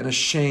shy and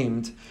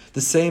ashamed, the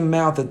same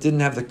mouth that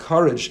didn't have the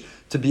courage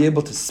to be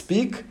able to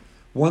speak,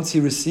 once he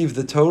received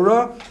the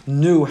Torah,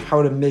 knew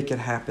how to make it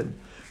happen.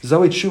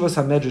 Zoe tshuvas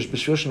ha-Medrash,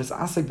 b'shvil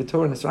shenis'asek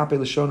b'Torah nisrapei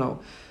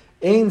l'shono.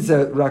 Ein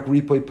ze rak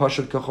ripoi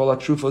pashat kachol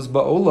ha-trufos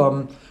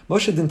ba'olam.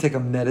 Moshe didn't take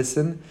a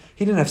medicine.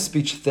 He didn't have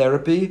speech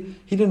therapy.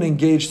 He didn't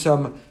engage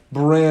some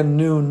brand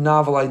new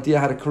novel idea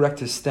how to correct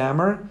his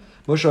stammer.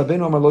 Moshe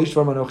Rabbeinu amar lo ish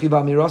dvarim anochi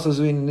v'amirasa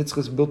zui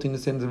nitzchus built in the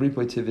same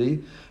ripoi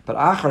TV. But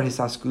achar his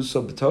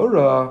haskuso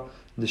b'Torah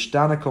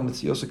nishtana kol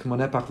mitziyoso k'mo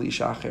nepach li'ish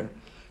acher.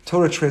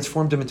 Torah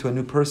transformed him into a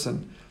new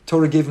person.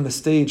 Torah gave him a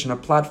stage and a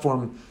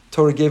platform.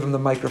 Torah gave him the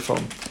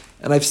microphone.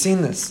 And I've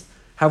seen this.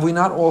 Have we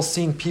not all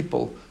seen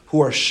people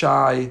who are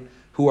shy,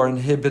 who are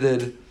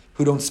inhibited,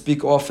 who don't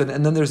speak often,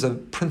 and then there's a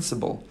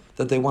principle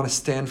that they want to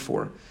stand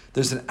for.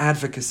 There's an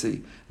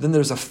advocacy. Then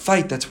there's a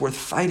fight that's worth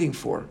fighting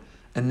for.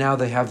 And now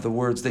they have the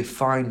words. They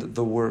find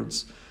the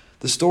words.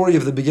 The story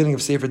of the beginning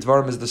of Sefer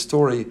Dvarim is the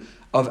story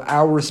of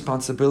our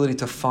responsibility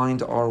to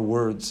find our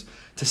words,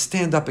 to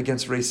stand up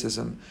against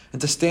racism,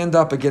 and to stand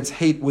up against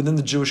hate within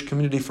the Jewish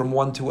community from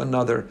one to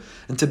another,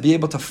 and to be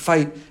able to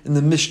fight in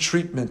the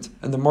mistreatment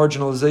and the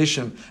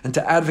marginalization, and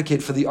to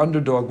advocate for the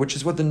underdog, which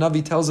is what the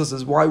Navi tells us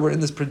is why we're in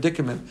this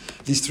predicament.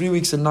 These 3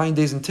 weeks and 9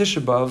 days in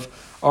Tisha B'Av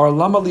are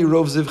Lama li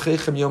rov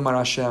zivchechem yomar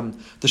Hashem.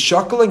 The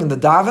shuckling and the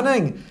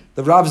davening,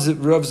 the rov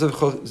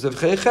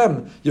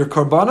zivchechem, your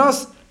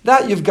korbanos,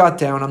 that you've got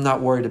down, I'm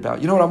not worried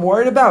about. You know what I'm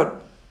worried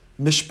about?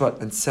 Mishpat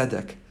and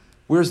Tzedek.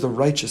 Where's the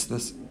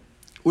righteousness?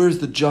 Where's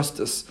the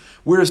justice?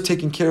 Where is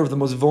taking care of the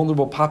most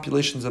vulnerable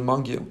populations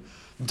among you?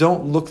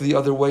 Don't look the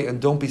other way and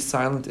don't be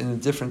silent and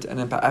indifferent and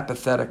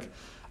apathetic.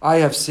 I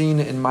have seen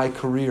in my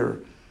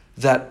career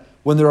that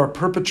when there are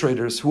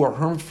perpetrators who are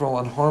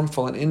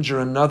harmful and injure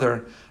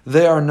another,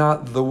 they are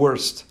not the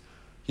worst.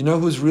 You know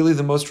who's really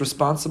the most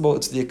responsible?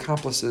 It's the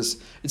accomplices.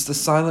 It's the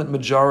silent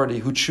majority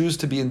who choose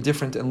to be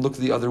indifferent and look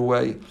the other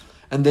way.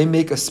 And they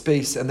make a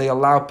space and they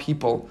allow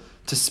people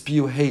to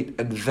spew hate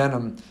and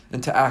venom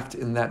and to act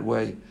in that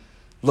way.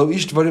 Lo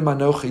ish dvarim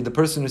anochi, the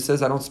person who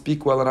says, I don't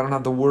speak well and I don't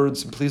have the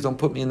words, and please don't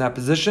put me in that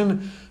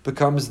position,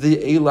 becomes the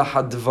Eila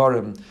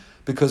hadvarim.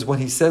 Because when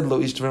he said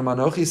Lo ish dvarim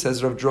anochi,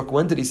 says Rav Druk,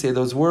 when did he say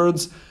those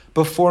words?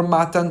 Before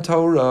Matan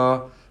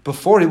Torah,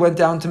 before he went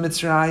down to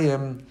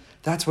Mitzrayim.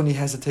 That's when he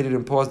hesitated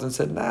and paused and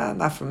said, nah,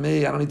 not for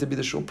me, I don't need to be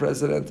the shul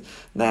president.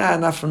 Nah,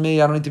 not for me,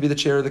 I don't need to be the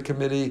chair of the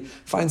committee.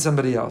 Find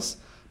somebody else.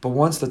 But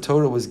once the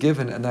Torah was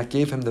given, and that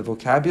gave him the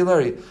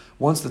vocabulary,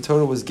 once the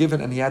Torah was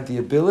given and he had the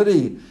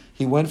ability,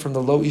 he went from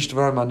the Lo ish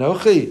dvarim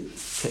anochi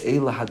to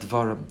Eila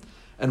hadvarim.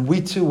 And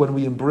we too, when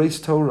we embrace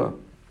Torah,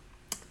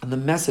 and the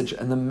message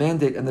and the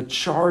mandate and the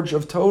charge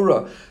of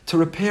Torah to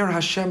repair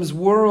Hashem's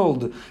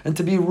world and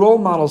to be role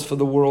models for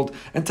the world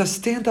and to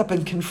stand up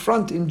and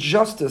confront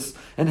injustice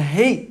and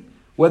hate,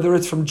 whether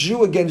it's from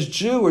Jew against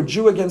Jew or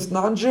Jew against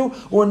non-Jew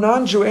or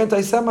non-Jew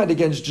anti-Semite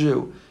against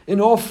Jew, in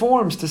all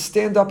forms, to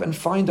stand up and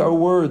find our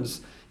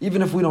words,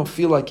 even if we don't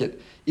feel like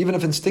it, even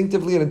if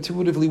instinctively and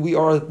intuitively we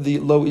are the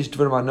Lo ish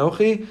dvarim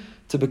anochi,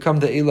 to become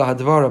the Eila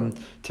hadvarim,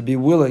 to be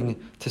willing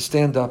to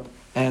stand up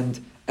and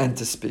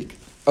to speak.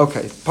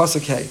 Okay,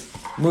 Pasuk Hey,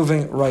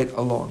 moving right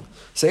along.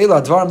 So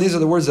Eila hadvarim, these are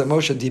the words that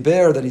Moshe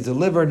diber, that he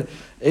delivered.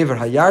 Ever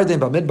hayarden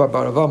bamidbar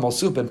barava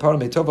malsup and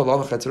param etova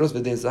lava chetzeros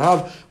v'dei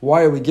zahav.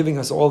 Why are we giving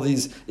us all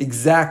these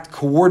exact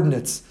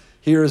coordinates?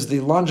 Here is the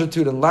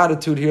longitude and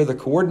latitude, here are the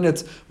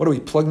coordinates. What are we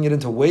plugging it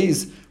into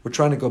Waze? We're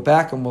trying to go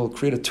back and we'll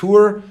create a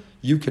tour.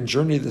 You can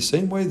journey the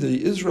same way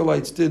the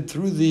Israelites did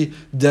through the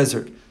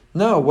desert.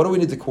 No, what do we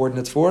need the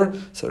coordinates for?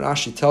 So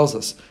Rashi tells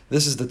us,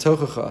 this is the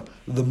tochacha,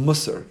 the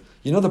musar.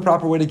 You know the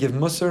proper way to give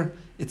musar?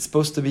 It's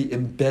supposed to be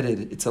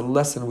embedded. It's a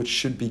lesson which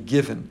should be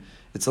given.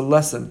 It's a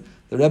lesson.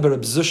 The Rebbe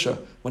Reb Zusha,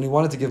 when he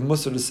wanted to give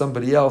musar to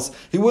somebody else,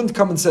 he wouldn't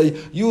come and say,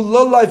 you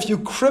lowlife, you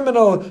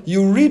criminal,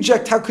 you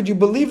reject, how could you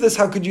believe this?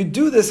 How could you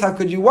do this? How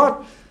could you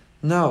what?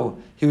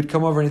 No, he would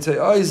come over and he'd say,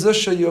 oh,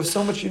 Zusha, you have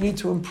so much you need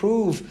to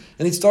improve.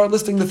 And he'd start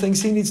listing the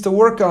things he needs to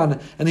work on.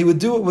 And he would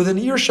do it within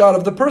earshot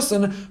of the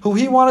person who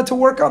he wanted to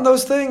work on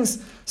those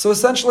things. So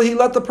essentially he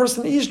let the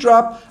person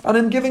eavesdrop on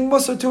him giving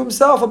musar to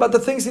himself about the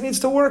things he needs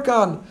to work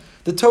on.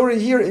 The Torah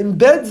here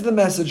embeds the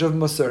message of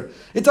musar.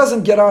 It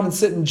doesn't get on and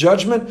sit in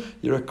judgment.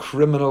 You're a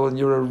criminal and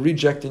you're a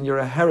reject and you're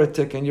a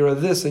heretic and you're a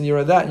this and you're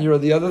a that and you're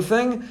the other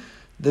thing.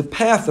 The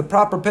path, the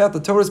proper path, the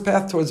Torah's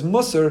path towards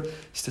musar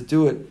is to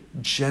do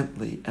it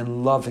gently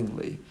and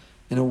lovingly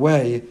in a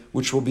way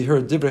which will be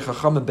heard. Divrei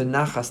chachamim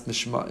benachas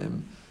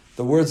nishma'im.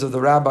 The words of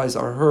the rabbis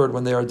are heard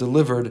when they are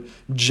delivered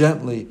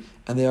gently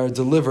and they are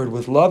delivered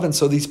with love. And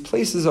so these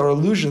places are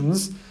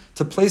allusions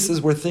to places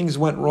where things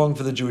went wrong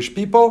for the Jewish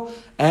people,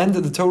 and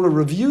the Torah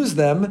reviews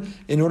them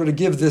in order to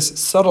give this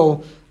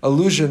subtle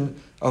allusion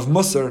of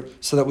musar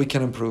so that we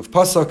can improve.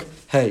 Pasuk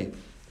Hey,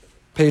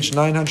 page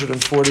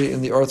 940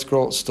 in the Art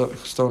Scroll Stone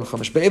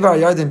Chumash. Be'evar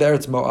Yarden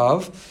be'eretz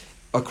Moav,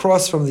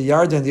 across from the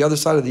Yarden, the other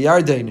side of the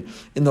Yarden,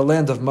 in the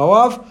land of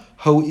Moav,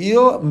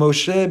 Ho'il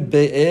Moshe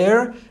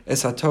be'er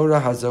es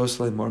haTorah hazos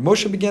lemor.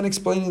 Moshe began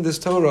explaining this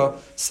Torah,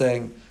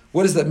 saying,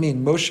 what does that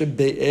mean? Moshe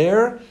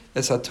be'er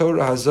es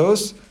haTorah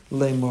hazos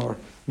lemor.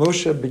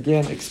 Moshe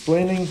began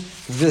explaining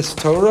this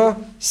Torah,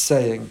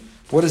 saying,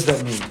 what does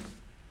that mean?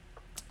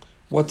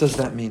 What does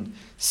that mean?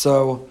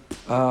 So,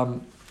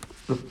 the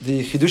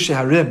Chidushei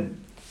Harim,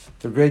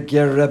 the great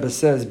Ger Rebbe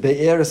says,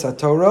 Be'er es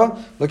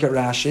HaTorah. Look at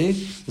Rashi.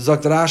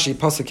 Zokt Rashi,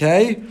 Pasuk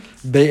Hey,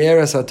 Be'er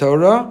es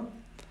HaTorah.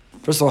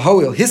 First of all,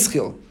 Ho'il,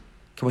 Hischil.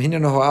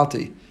 Kamahina no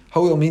Ho'alti.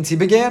 Ho'il means he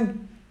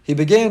began. He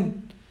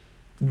began.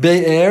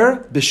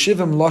 Be'er,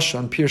 B'shivim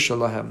Lashon, Pirsha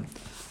Lahem.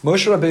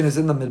 Moshe Rabbeinu is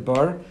in the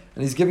Midbar,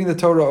 and he's giving the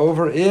Torah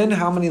over in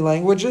how many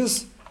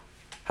languages?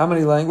 How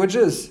many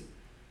languages?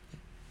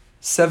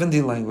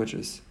 70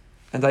 languages.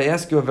 And I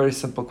ask you a very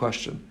simple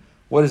question.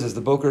 What is this,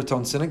 the Boker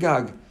Raton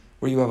synagogue,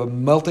 where you have a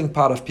melting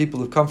pot of people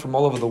who come from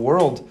all over the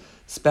world?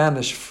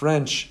 Spanish,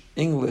 French,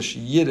 English,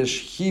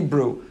 Yiddish,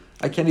 Hebrew.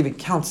 I can't even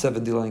count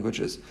 70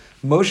 languages.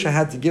 Moshe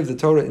had to give the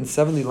Torah in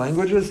 70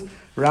 languages.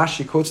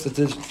 Rashi quotes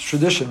the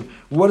tradition.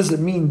 What does it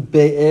mean,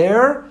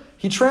 Be'er?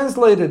 He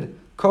translated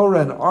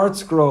Koren, Art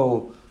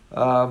Scroll,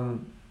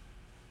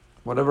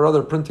 whatever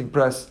other printing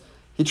press.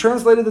 He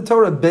translated the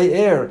Torah,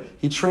 Be'er.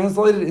 He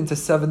translated it into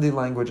 70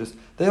 languages.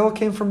 They all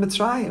came from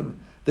Mitzrayim.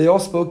 They all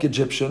spoke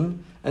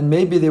Egyptian, and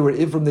maybe they were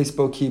Ivrim, they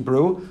spoke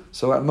Hebrew.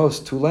 So at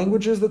most 2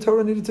 languages the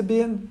Torah needed to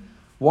be in.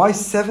 Why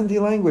 70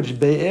 languages?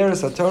 Be'er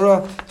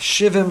Torah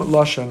Shivim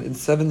Lashon, in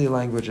 70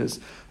 languages.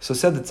 So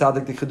said the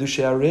Tzaddik, the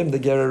Chedushei Arim, the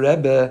Gerer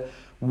Rebbe,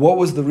 what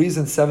was the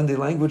reason 70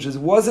 languages?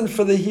 It wasn't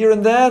for the here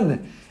and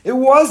then. It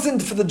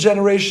wasn't for the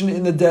generation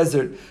in the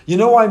desert. You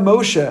know why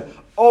Moshe,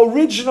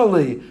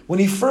 originally, when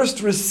he first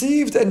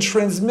received and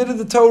transmitted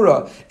the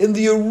Torah, in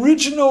the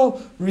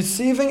original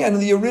receiving and in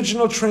the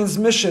original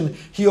transmission,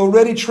 he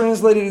already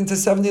translated into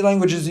 70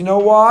 languages. You know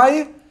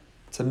why?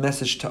 It's a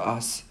message to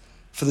us.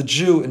 For the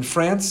Jew in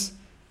France,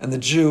 and the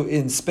Jew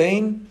in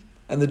Spain,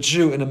 and the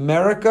Jew in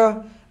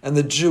America, and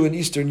the Jew in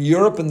Eastern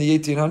Europe in the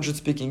 1800s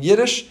speaking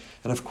Yiddish,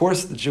 and of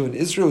course the Jew in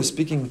Israel who's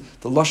speaking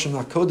the Lashon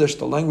HaKodesh,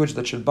 the language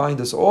that should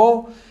bind us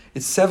all.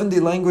 It's 70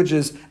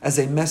 languages as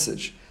a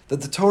message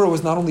that the Torah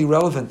was not only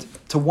relevant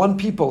to one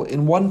people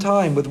in one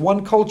time, with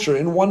one culture,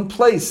 in one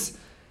place.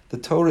 The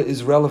Torah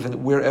is relevant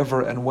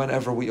wherever and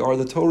whenever we are.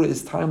 The Torah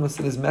is timeless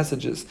in his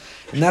messages.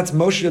 And that's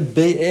Moshe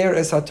Be'er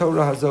es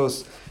HaTorah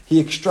Hazos.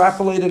 He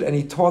extrapolated and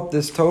he taught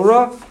this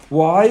Torah.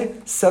 Why?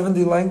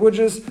 70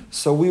 languages,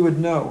 so we would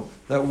know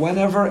that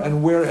whenever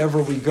and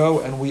wherever we go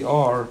and we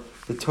are,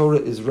 the Torah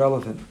is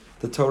relevant.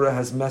 The Torah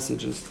has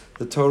messages.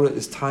 The Torah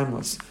is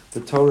timeless.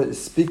 The Torah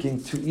is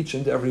speaking to each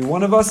and every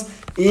one of us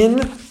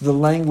in the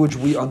language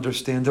we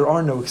understand. There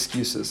are no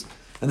excuses.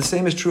 And the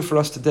same is true for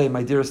us today,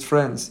 my dearest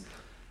friends.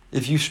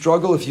 If you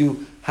struggle, if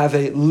you have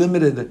a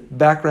limited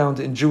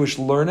background in Jewish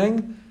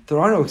learning, there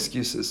are no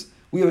excuses.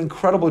 We have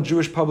incredible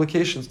Jewish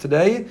publications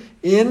today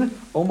in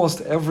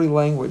almost every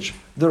language.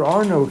 There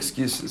are no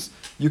excuses.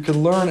 You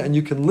can learn and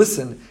you can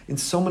listen in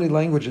so many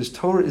languages.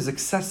 Torah is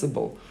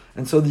accessible.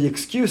 And so the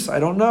excuse, I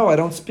don't know, I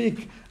don't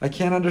speak, I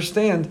can't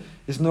understand,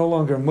 is no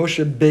longer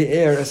Moshe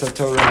Be'er es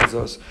HaTorah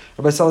Hazos.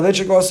 Rabbi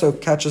Soloveitchik also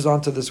catches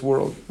on to this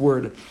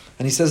word,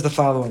 and he says the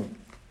following.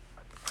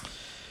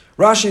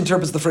 Rashi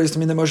interprets the phrase to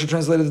mean that Moshe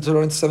translated the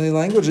Torah into 70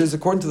 languages.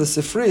 According to the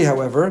Sifri,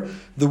 however,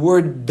 the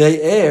word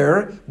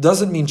Be'er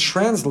doesn't mean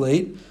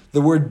translate.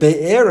 The word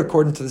Be'er,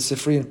 according to the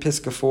Sifri in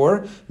Piska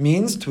 4,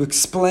 means to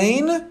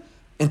explain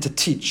and to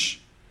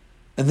teach.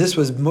 And this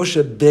was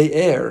Moshe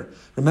Be'er.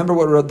 Remember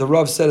what the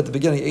Rav said at the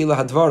beginning, Eila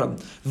Hadvarim.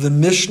 The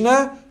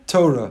Mishnah,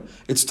 Torah.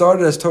 It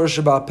started as Torah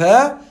Sheba'al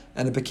Peh,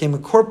 and it became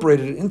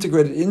incorporated and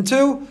integrated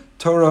into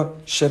Torah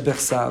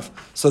Shebechsav.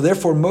 So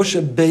therefore,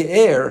 Moshe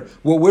Be'er,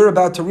 what we're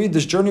about to read,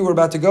 this journey we're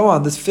about to go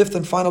on, this 5th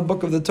and final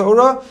book of the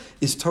Torah,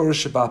 is Torah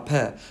Sheba'al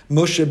Peh.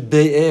 Moshe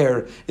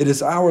Be'er. It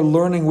is our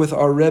learning with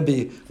our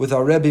Rebbe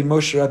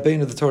Moshe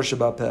Rabbeinu, the Torah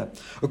Sheba'al Peh.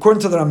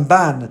 According to the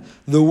Ramban,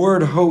 the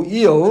word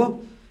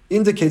Ho'il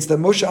indicates that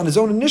Moshe on his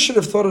own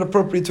initiative thought it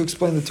appropriate to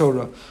explain the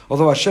Torah,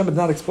 although Hashem had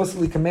not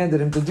explicitly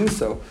commanded him to do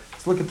so.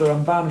 Let's look at the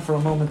Ramban for a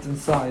moment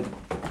inside.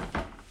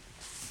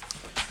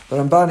 The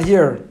Ramban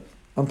here,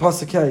 on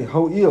Pasuk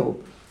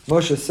Ho'il,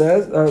 Moshe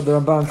says, the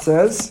Ramban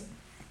says,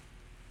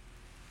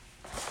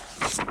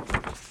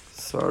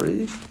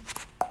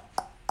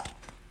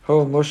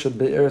 Ho Moshe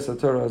Be'er es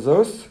HaTorah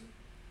Hazos.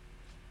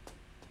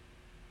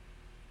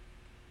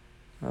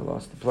 I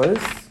lost the place.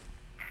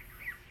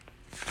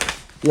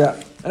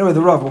 Yeah, anyway,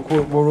 the Rav,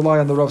 we'll rely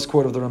on the Rav's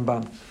quote of the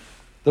Ramban.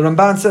 The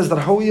Ramban says that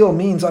Ho'il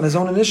means on his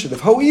own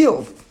initiative.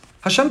 Ho'il!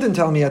 Hashem didn't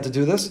tell him he had to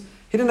do this.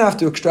 He didn't have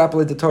to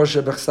extrapolate the Torah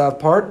Shebechsav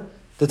part,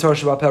 the Torah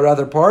Sheba'al Peh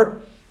rather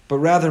part, but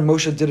rather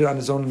Moshe did it on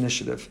his own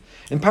initiative.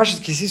 In Parshas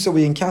Kisisa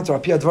we encounter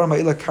Api Advar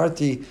Ma'ila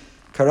Karati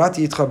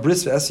Itcha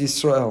Bris Ve'es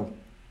Yisrael.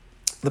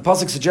 The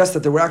pasuk suggests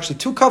that there were actually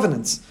 2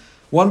 covenants,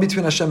 one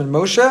between Hashem and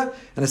Moshe,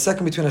 and a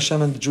second between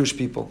Hashem and the Jewish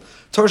people.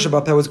 Torah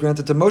Sheba'al Peh was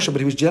granted to Moshe, but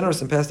he was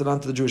generous and passed it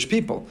on to the Jewish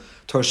people.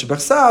 Torah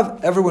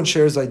Shebechsav, everyone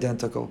shares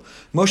identical.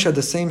 Moshe had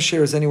the same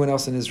share as anyone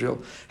else in Israel.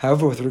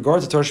 However, with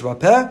regard to Torah Sheba'al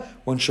Peh,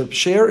 one's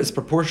share is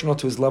proportional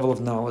to his level of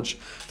knowledge.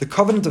 The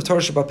covenant of Torah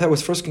Sheba'al Peh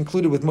was first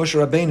concluded with Moshe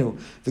Rabbeinu,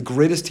 the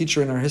greatest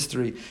teacher in our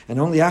history, and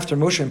only after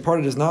Moshe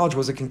imparted his knowledge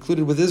was it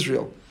concluded with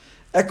Israel.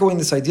 Echoing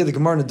this idea, the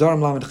Gemara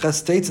Nedarim Lamed Ches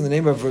states in the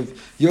name of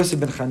Yosef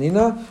ben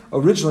Chanina,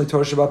 originally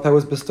Torah Sheba'al Peh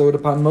was bestowed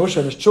upon Moshe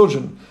and his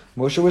children.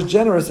 Moshe was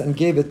generous and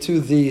gave it to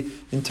the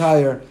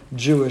entire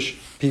Jewish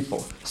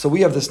people. So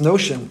we have this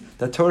notion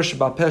that Torah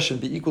Sheba'al Peh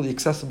should be equally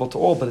accessible to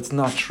all, but it's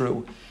not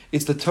true.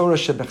 It's the Torah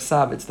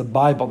Shebechsav, it's the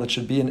Bible that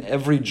should be in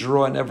every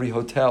drawer in every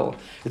hotel.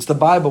 It's the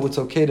Bible that's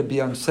okay to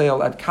be on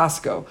sale at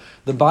Costco.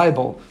 The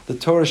Bible, the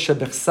Torah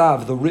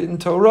Shebechsav, the written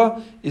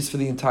Torah, is for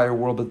the entire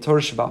world, but the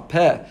Torah Sheba'al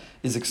Peh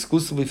is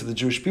exclusively for the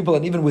Jewish people,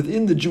 and even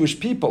within the Jewish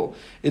people,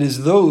 it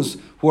is those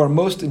who are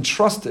most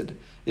entrusted,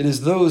 it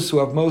is those who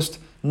have most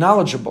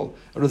knowledgeable.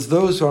 It is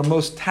those who are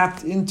most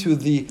tapped into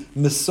the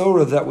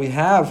Mesorah that we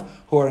have,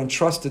 who are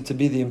entrusted to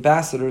be the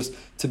ambassadors,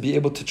 to be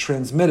able to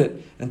transmit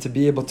it, and to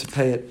be able to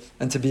pay it,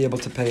 and to be able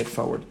to pay it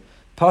forward.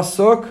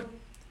 Pasuk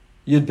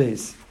Yud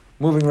Beis.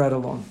 Moving right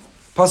along.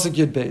 Pasuk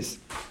Yud Beis.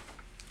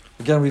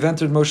 Again, we've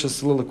entered Moshe's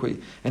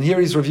soliloquy. And here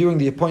he's reviewing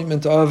the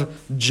appointment of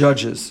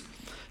judges.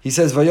 He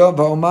says, I told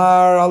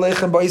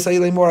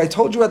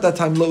you at that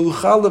time,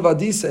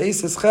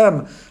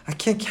 I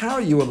can't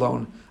carry you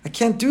alone. I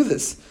can't do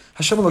this.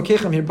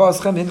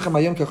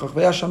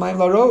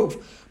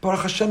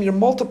 Baruch Hashem, you're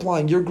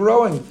multiplying, you're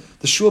growing.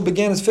 The shul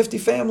began as 50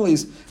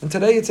 families, and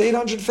today it's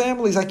 800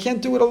 families. I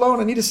can't do it alone.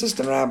 I need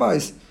assistant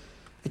rabbis.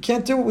 I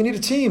can't do it. We need a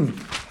team.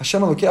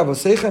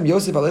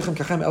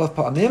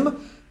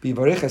 And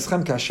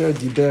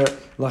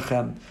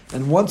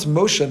once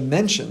Moshe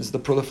mentions the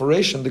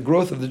proliferation, the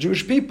growth of the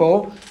Jewish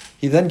people,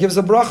 he then gives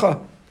a bracha.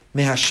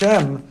 May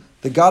Hashem,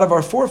 the God of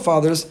our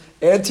forefathers,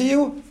 add to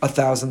you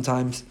 1,000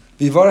 times.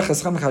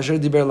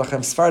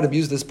 Sfardim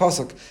use this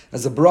pasuk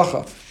as a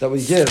bracha that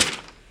we give.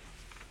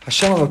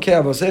 Hashem Elokei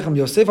Avosechem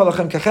Yosef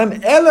Alachem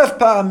Kachem 1,000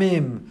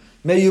 pa'amim.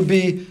 May you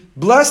be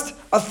blessed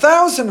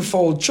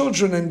 1,000-fold,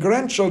 children and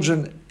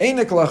grandchildren.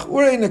 Einiklach,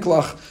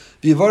 ureiniklach.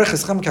 And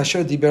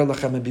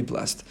be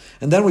blessed.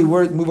 And then we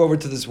move over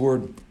to this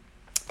word.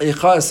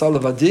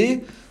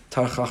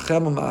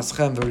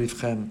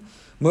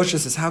 Moshe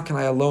says, how can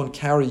I alone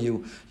carry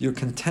you? Your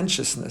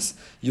contentiousness,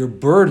 your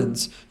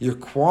burdens, your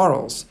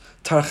quarrels.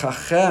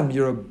 Tarchachem,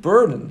 you're a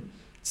burden.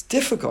 It's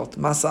difficult.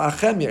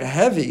 Masa'achem, you're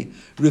heavy.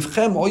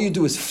 Rivchem, all you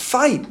do is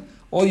fight.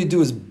 All you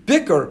do is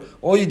bicker.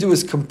 All you do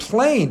is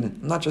complain.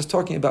 I'm not just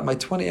talking about my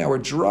 20-hour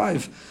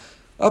drive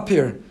up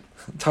here.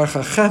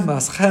 Tarchachem,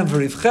 Maschem,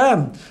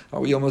 Rivchem. Are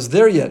we almost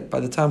there yet?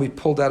 By the time we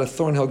pulled out of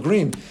Thornhill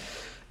Green.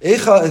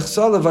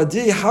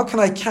 How can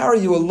I carry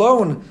you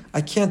alone?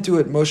 I can't do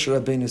it, Moshe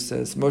Rabbeinu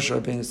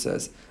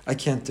says. I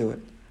can't do it.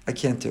 I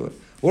can't do it.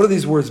 What do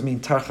these words mean?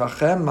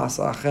 Tarchachem,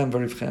 Masachem,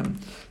 Rivchem.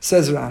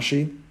 Says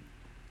Rashi,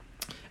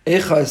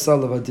 Eicha Esa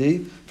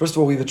Levadi. First of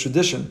all, we have a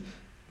tradition.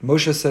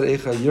 Moshe said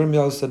Eicha,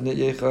 Yirmiyahu said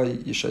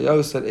Eicha,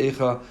 Yeshayahu said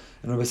Eicha,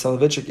 and Rabbi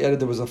Soloveitchik added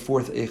there was a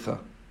fourth Eicha.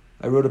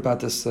 I wrote about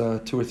this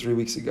 2 or 3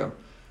 weeks ago.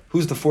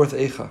 Who's the fourth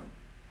Eicha?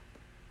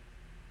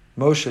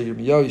 Moshe,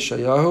 Yirmiyahu,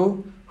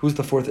 Yeshayahu. Who's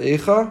the fourth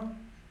Eicha?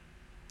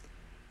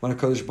 When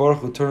HaKadosh Baruch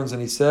Hu turns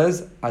and he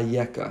says,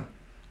 Ayeka.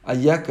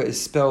 Ayeka is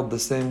spelled the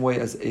same way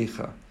as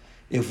Eicha.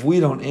 If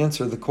we don't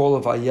answer the call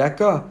of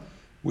Ayeka,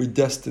 we're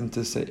destined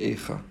to say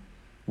Eicha.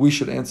 We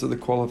should answer the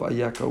call of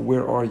Ayeka.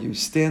 Where are you?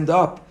 Stand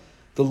up.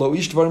 The Lo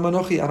Ish Dvarim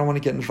Anochi, I don't want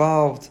to get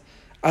involved.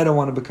 I don't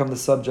want to become the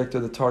subject or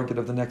the target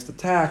of the next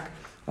attack.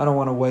 I don't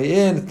want to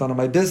weigh in. It's none of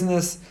my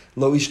business.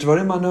 Lo Ish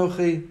Dvarim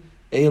Anochi,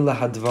 Eila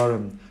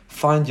Hadvarim.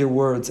 Find your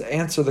words.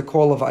 Answer the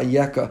call of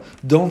Ayeka.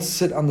 Don't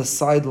sit on the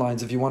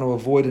sidelines if you want to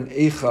avoid an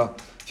Eicha.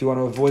 If you want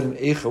to avoid an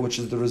Eicha, which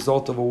is the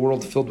result of a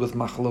world filled with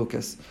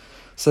machlokas.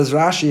 Says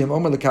Rashi,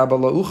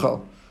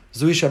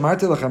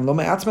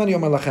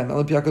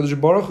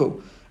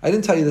 I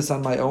didn't tell you this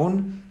on my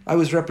own. I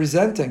was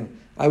representing.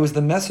 I was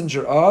the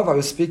messenger of. I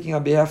was speaking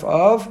on behalf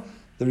of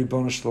the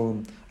Ribbon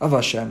Shalom of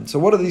Hashem. So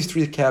what are these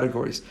three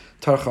categories?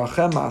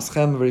 Tarchachem,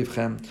 Ma'aschem,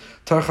 V'rivchem.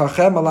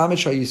 Tarchachem, Alamed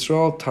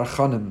Yisrael,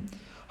 Tarchanim.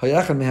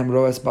 Hayachem mehem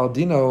roes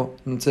baldino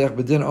nutzeach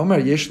bedin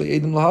omer yeshli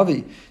edim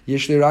lahavi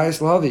yeshli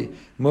rayas lahavi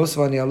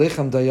mosvani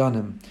alechem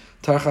dayanim.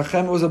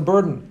 Tarchachem was a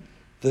burden.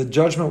 The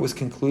judgment was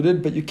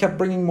concluded, but you kept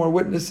bringing more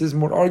witnesses,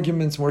 more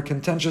arguments, more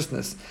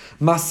contentiousness.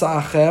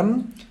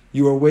 Masa'achem,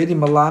 you were waiting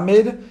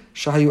malamed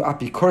shahayu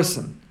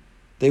apikorsim.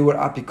 They were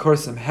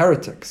apikorsim,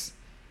 heretics.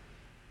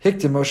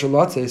 Hiktim Moshe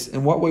Latzes,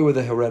 in what way were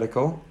they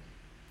heretical?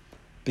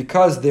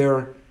 Because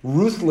their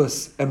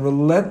ruthless and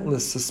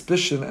relentless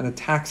suspicion and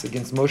attacks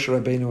against Moshe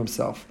Rabbeinu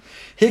himself.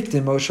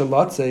 Hiktim Moshe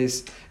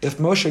Latzes, if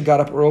Moshe got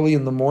up early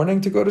in the morning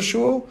to go to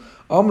shul,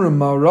 Amram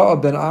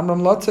Ma'ra ben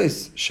Amram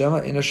Latzes,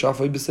 Shema ina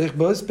shafay b'seich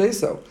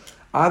beso.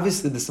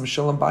 Obviously there's some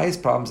shalom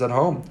bayis problems at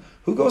home.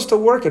 Who goes to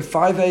work at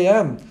 5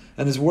 a.m.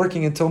 and is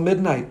working until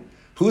midnight?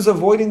 Who's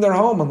avoiding their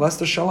home unless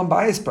there's shalom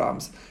bayis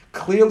problems?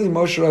 Clearly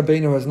Moshe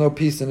Rabbeinu has no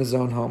peace in his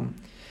own home.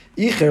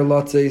 Icher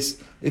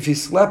Latzes, if he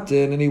slept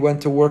in and he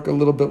went to work a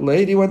little bit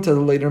late, he went to the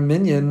later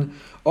minyan.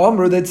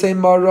 Omer, they'd say,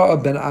 Mara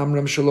ben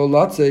Amram shelo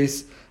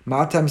Latzes,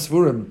 Matam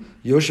Svurim,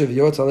 Yoshev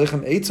Yotz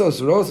Alechem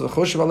Eitzos, Roz,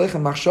 V'choshev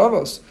Alechem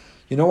Machshavos.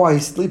 You know why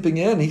he's sleeping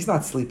in? He's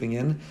not sleeping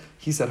in.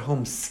 He's at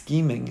home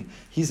scheming.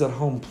 He's at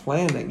home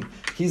planning.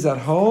 He's at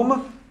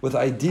home with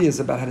ideas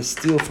about how to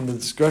steal from the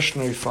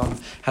discretionary fund,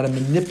 how to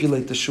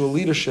manipulate the shul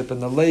leadership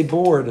and the lay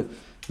board.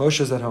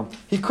 Moshe's at home.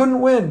 He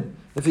couldn't win.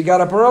 If he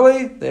got up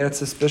early, they had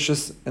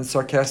suspicious and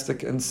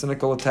sarcastic and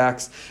cynical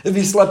attacks. If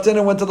he slept in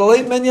and went to the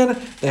late minyan,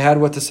 they had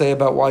what to say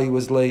about why he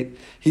was late.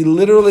 He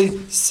literally,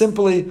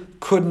 simply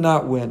could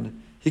not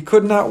win. He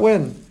could not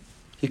win.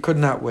 He could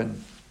not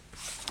win.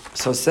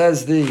 So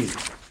says Rav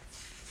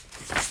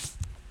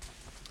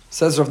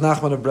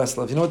Nachman of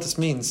Breslov. You know what this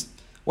means?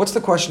 What's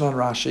the question on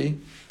Rashi?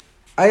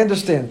 I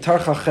understand.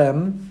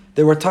 Tarchachem,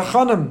 they were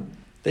tachanim.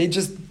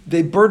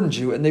 They burdened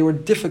you and they were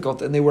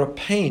difficult and they were a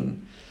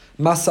pain.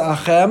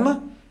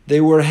 Masa'achem,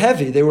 they were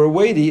heavy, they were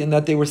weighty in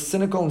that they were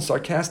cynical and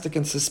sarcastic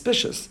and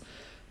suspicious.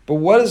 But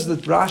what does the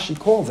Rashi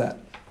call that?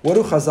 What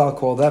do Chazal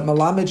call that?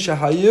 Malamed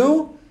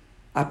shahayu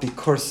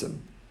apikorsim.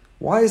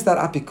 Why is that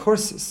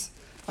apikorsis?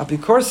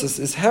 Apikorsis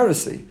is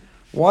heresy.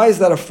 Why is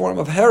that a form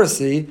of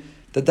heresy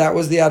that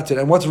was the attitude?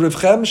 And what's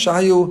Rivchem?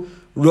 Shahayu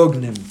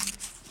rognim.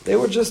 They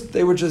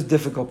were just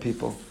difficult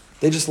people.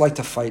 They just like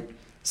to fight.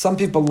 Some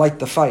people like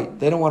the fight.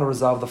 They don't want to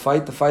resolve the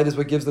fight. The fight is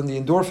what gives them the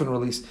endorphin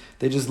release.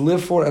 They just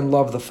live for and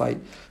love the fight.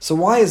 So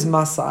why is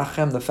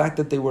Masa'achem, the fact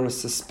that they were a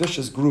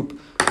suspicious group,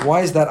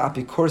 why is that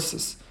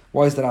apikorsis?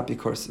 Why is that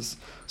apikorsis?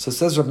 So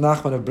says Rav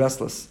Nachman of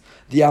Breslas,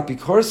 the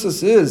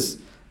apikorsis is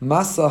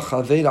Masa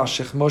chaved al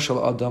shechmo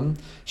shel adam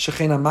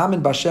shechein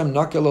amamin b'Hashem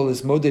nakel lo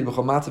lizmoded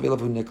b'chol matav elav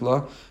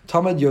unikla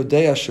tamad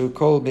yodea shu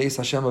kol beis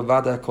Hashem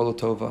avada kol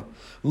tova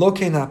lo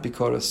kein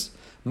apikoros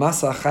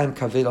Masa achaim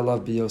kaved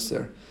alav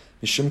biyoser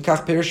mishum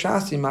kach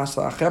perishasi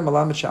Masa achem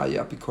alamet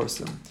sha'aya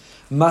apikorsim.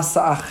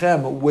 Masa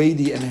achem,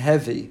 weighty and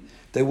heavy.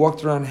 They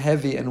walked around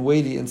heavy and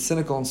weighty and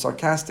cynical and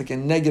sarcastic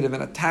and negative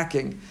and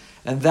attacking.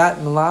 And that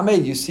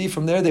Melamed, you see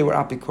from there, they were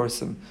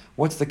apikorsim.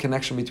 What's the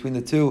connection between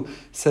the two?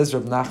 Says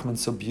Reb Nachman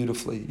so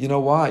beautifully. You know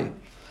why?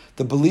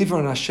 The believer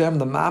in Hashem,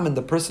 the Mammon,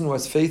 the person who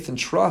has faith and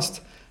trust,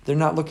 they're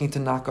not looking to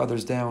knock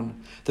others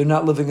down. They're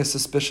not living a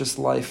suspicious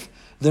life.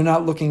 They're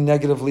not looking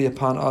negatively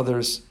upon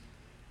others.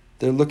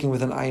 They're looking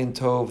with an ayin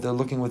tov. They're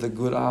looking with a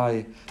good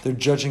eye. They're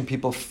judging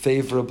people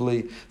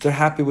favorably. They're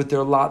happy with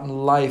their lot in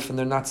life, and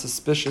they're not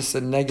suspicious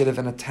and negative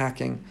and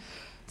attacking.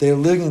 They're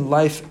living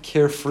life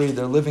carefree.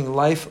 They're living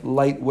life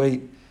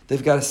lightweight.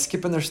 They've got a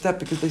skip in their step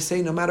because they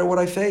say, no matter what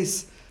I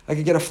face, I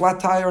could get a flat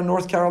tire in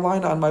North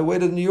Carolina on my way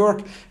to New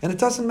York, and it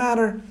doesn't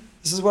matter.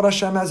 This is what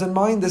Hashem has in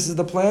mind. This is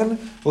the plan.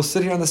 We'll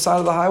sit here on the side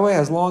of the highway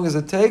as long as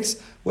it takes,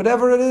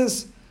 whatever it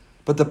is.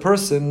 But the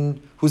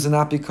person who's an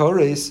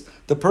apikores,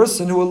 the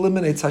person who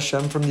eliminates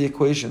Hashem from the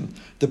equation,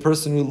 the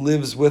person who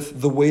lives with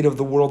the weight of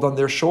the world on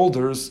their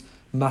shoulders,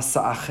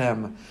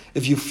 masa'achem.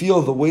 If you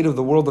feel the weight of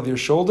the world of your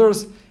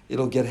shoulders,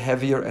 it'll get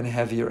heavier and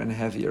heavier and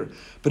heavier.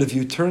 But if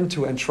you turn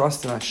to and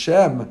trust in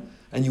Hashem,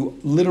 and you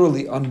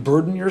literally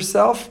unburden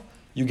yourself,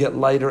 you get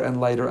lighter and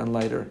lighter and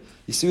lighter.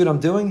 You see what I'm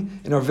doing?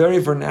 In our very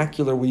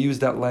vernacular, we use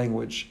that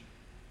language.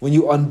 When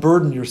you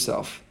unburden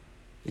yourself,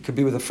 it could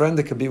be with a friend,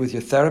 it could be with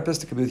your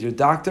therapist, it could be with your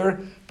doctor,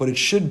 but it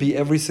should be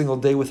every single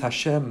day with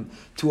Hashem,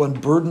 to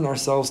unburden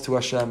ourselves to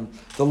Hashem.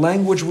 The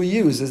language we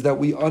use is that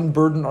we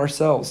unburden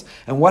ourselves.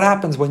 And what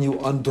happens when you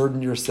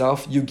unburden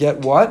yourself? You get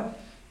what?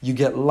 You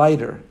get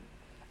lighter.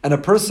 And a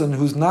person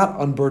who's not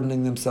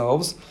unburdening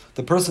themselves,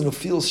 the person who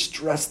feels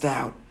stressed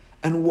out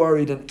and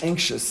worried and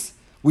anxious,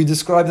 we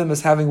describe them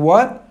as having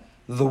what?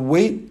 The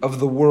weight of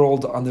the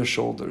world on their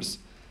shoulders.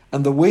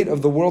 And the weight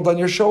of the world on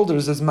your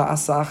shoulders is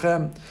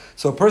ma'asachem.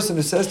 So a person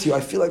who says to you, I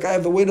feel like I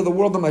have the weight of the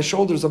world on my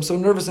shoulders, I'm so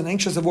nervous and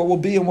anxious of what will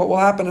be and what will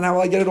happen and how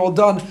will I get it all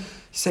done. You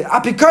say,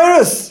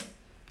 apikoros!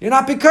 You're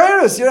not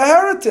apikoros, you're a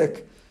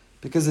heretic.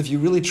 Because if you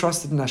really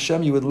trusted in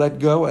Hashem, you would let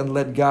go and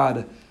let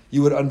God.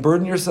 You would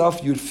unburden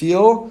yourself, you would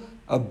feel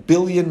 1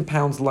 billion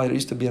pounds lighter. It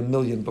used to be 1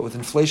 million, but with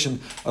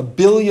inflation, 1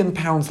 billion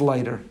pounds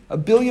lighter.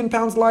 1 billion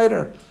pounds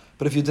lighter.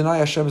 But if you deny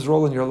Hashem's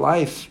role in your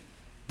life,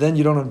 then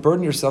you don't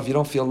unburden yourself, you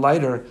don't feel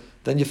lighter,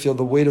 then you feel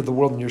the weight of the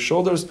world on your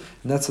shoulders.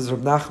 And that, says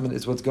Reb Nachman,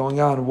 is what's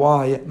going on.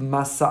 Why?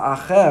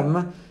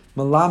 Masa'achem,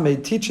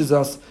 Melamed teaches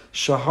us,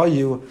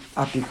 Shahayu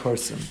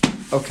apikorsim.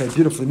 Okay,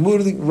 beautifully.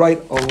 Moving right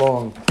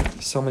along.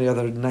 So many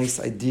other nice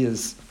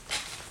ideas.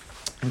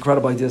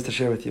 Incredible ideas to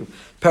share with you.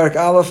 Parak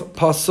Aleph,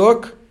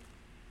 Pasuk.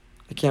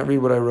 I can't read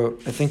what I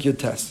wrote. I think Yud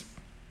Tes.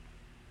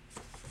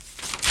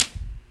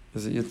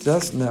 Is it Yud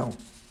Tes? No.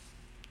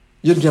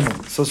 Yud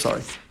Gimel. So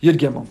sorry. Yud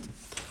Gimel.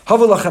 We're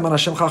still at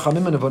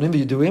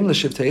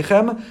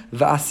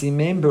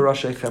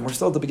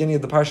the beginning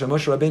of the parsha.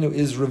 Moshe Rabbeinu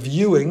is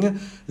reviewing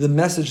the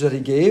message that he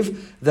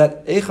gave,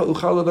 that I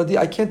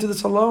can't do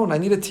this alone. I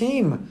need a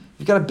team.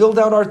 We've got to build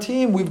out our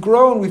team. We've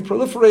grown, we've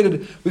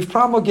proliferated, we've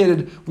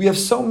promulgated. We have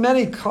so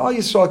many Klal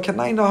Yisrael,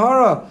 Kanai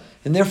Nahara,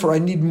 and therefore I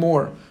need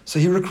more. So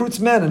he recruits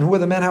men, and who are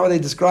the men? How are they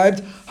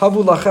described?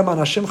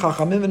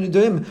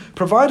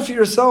 Provide for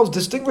yourselves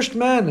distinguished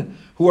men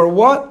who are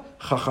what?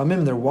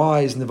 Chachamim, they're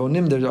wise.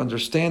 Nevonim, they're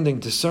understanding,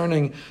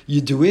 discerning.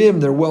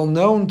 Yiduim, they're well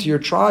known to your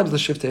tribes.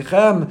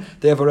 L'shiftechem,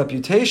 they have a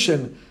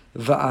reputation.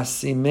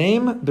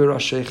 Va'asimem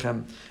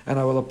b'rashechem, and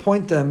I will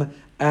appoint them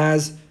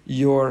as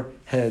your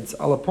heads.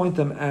 I'll appoint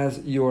them as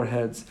your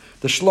heads.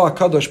 The Shla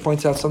Kadosh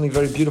points out something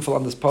very beautiful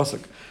on this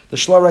pasuk. The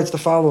Shla writes the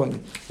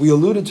following: we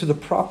alluded to the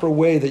proper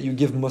way that you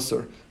give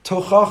musar.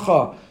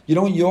 Tochacha, you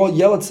don't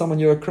yell at someone,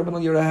 you're a criminal,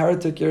 you're a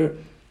heretic, you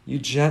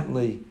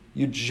gently,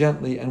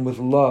 and with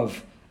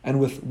love, and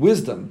with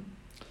wisdom.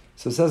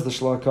 So it says the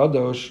Shla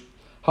Kadosh,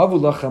 Havu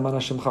lachem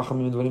anashim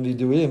chachamim dvarim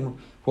v'yiduim,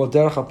 hu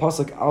derech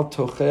hapasuk al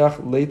tochach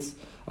leitz,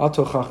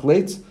 hochach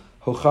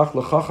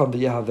lechacham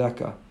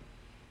v'yehaveka.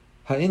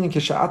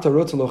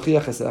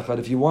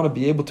 If you want to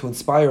be able to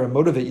inspire and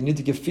motivate, you need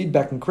to give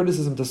feedback and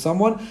criticism to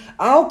someone.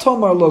 Al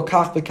tomar lo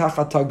kach v'kach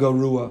ata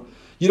garua.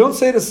 You don't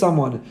say to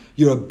someone,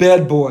 you're a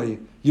bad boy,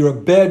 you're a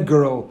bad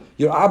girl,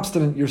 you're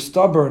obstinate, you're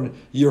stubborn,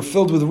 you're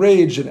filled with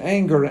rage and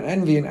anger and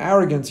envy and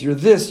arrogance, you're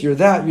this, you're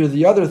that, you're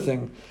the other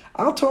thing.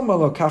 Al tomar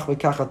lo kach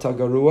v'kach ata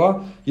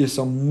garua, you're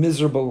so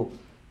miserable,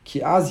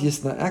 ki az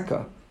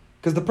yisna'eka.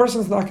 Because the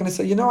person's not going to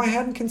say, I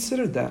hadn't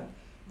considered that.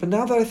 But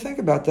now that I think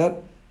about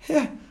that,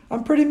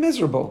 I'm pretty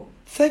miserable.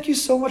 Thank you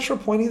so much for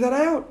pointing that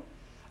out.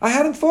 I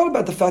hadn't thought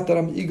about the fact that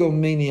I'm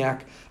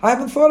egomaniac. I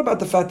haven't thought about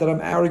the fact that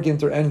I'm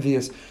arrogant or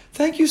envious.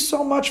 Thank you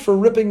so much for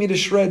ripping me to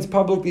shreds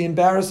publicly,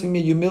 embarrassing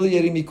me,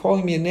 humiliating me,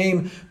 calling me a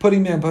name,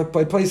 putting me in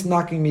my place,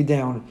 knocking me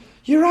down.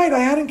 You're right, I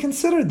hadn't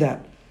considered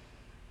that.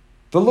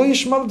 V'lo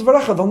yishma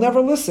l'dvarecha, they'll never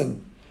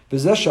listen.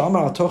 V'zeh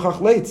she'amar al tochach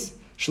leitz.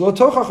 Shelo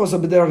tochach osa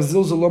b'derech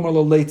zilzul lomar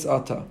lo leitz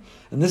ata.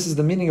 And this is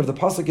the meaning of the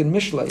pasuk in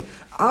Mishlei.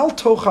 Al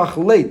tochach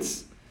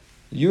leitz.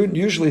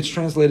 Usually it's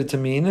translated to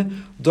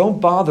mean, don't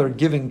bother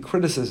giving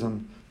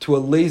criticism to a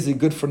lazy,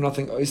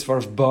 good-for-nothing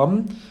oisvarf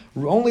bum.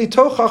 Only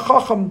tochach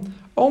chacham.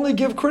 Only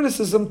give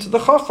criticism to the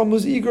chacham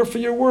who's eager for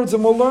your words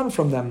and will learn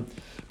from them.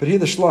 But here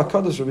the Shloah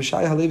HaKadosh, Rabbi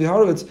Shai Halevi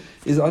Horovitz,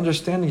 is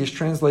understanding, he's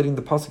translating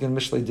the pasuk in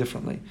Mishlei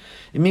differently.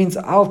 It means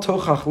al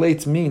tochach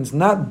leitz means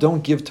not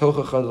don't give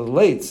tochacha to the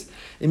leitz.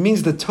 It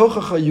means the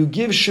tochacha you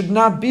give should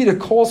not be to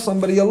call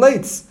somebody a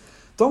leitz.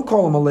 Don't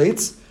call him a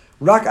leitz.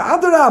 Rak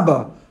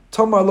adarabba,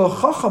 tomar lo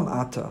chacham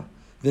ata,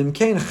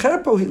 v'imkein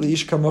cherpo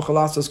hilish kamocha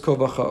lasas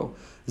kovacho,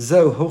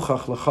 zeu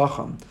hochach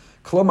lechacham,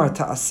 klomar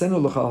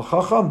ta'asenu lechal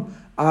chacham,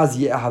 az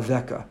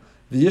ye'ahaveka,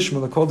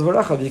 v'yishma lekol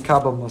dvarecha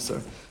v'yikabel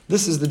musar.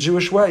 This is the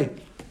Jewish way.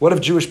 What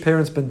have Jewish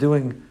parents been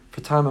doing for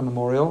time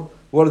immemorial?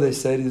 What do they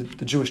say to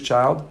the Jewish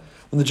child?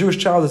 When the Jewish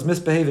child is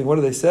misbehaving, what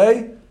do they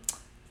say?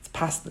 It's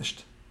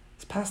pasnished.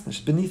 It's pasnished.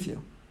 It's beneath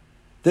you.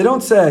 They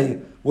don't say,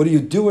 what are you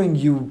doing,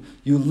 you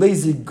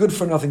lazy,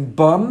 good-for-nothing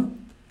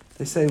bum?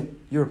 They say,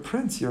 you're a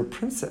prince, you're a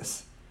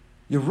princess.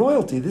 You're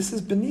royalty, this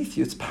is beneath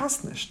you. It's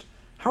pasnished.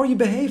 How are you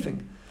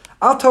behaving?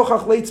 Al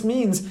tochach leitz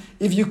means,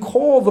 if you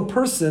call the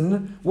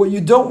person what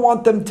you don't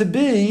want them to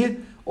be,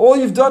 all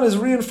you've done is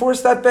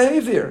reinforce that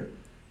behavior.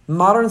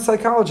 Modern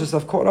psychologists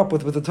have caught up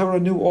with what the Torah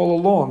knew all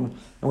along,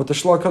 and what the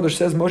Shloah HaKadosh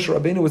says Moshe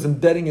Rabbeinu was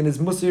embedding in his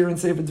Musar and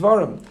Sefer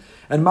Dvarim.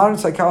 And modern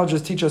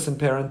psychologists teach us in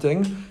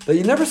parenting that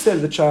you never say to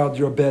the child,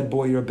 you're a bad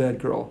boy, you're a bad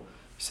girl.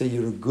 You say,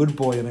 you're a good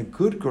boy and a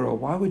good girl.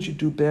 Why would you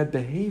do bad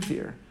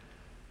behavior?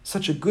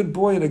 Such a good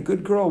boy and a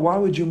good girl, why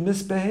would you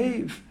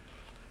misbehave?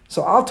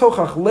 So al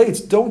tochach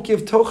leitz, don't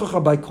give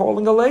tochacha by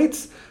calling a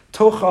leitz.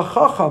 Tochach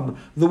chacham,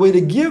 the way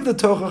to give the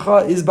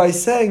tochacha is by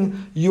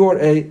saying, you're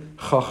a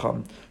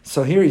chacham.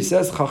 So here he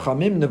says,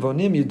 chachamim,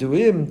 nevonim,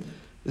 yiduim.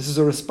 This is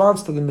a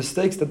response to the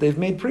mistakes that they've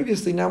made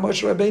previously. Now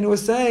Moshe Rabbeinu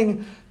is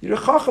saying, you're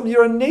a chacham,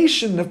 you're a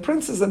nation of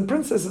princes and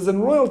princesses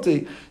and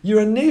royalty.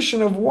 You're a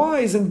nation of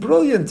wise and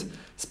brilliant.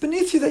 It's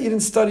beneath you that you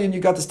didn't study and you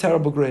got this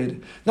terrible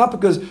grade. Not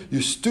because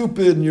you're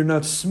stupid and you're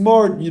not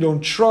smart and you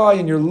don't try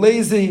and you're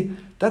lazy.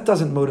 That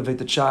doesn't motivate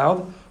the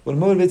child. What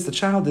motivates the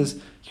child is,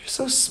 you're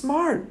so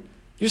smart.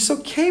 You're so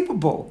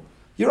capable.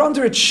 You're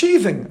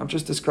underachieving. I'm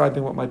just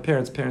describing what my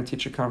parents'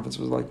 parent-teacher conference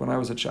was like when I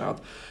was a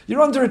child.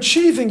 You're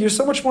underachieving. You're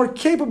so much more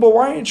capable.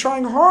 Why aren't you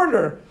trying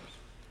harder?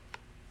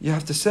 You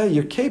have to say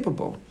you're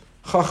capable.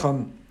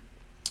 Chacham,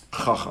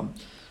 chacham.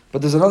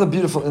 But there's another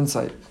beautiful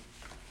insight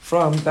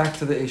from back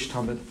to the Eish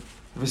Tamid.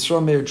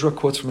 Yisrael Meir Druk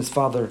quotes from his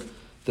father,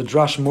 the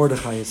Drash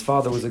Mordechai. His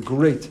father was a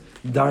great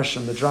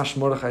darshan. The Drash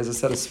Mordechai is a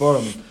set of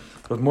svarim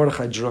of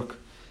Mordechai Druk.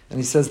 And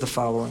he says the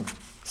following.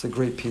 It's a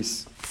great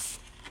piece.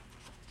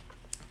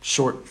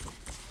 Short.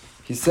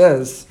 He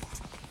says,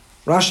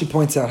 Rashi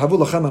points out,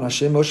 Havu lachem an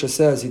Hashem, Moshe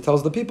says, he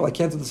tells the people, I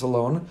can't do this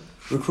alone.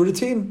 Recruit a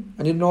team.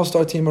 I need an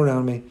all-star team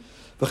around me.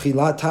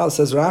 V'chital,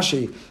 says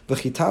Rashi,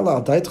 V'chitala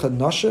al daitcha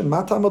nashim,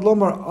 matam ad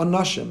lomar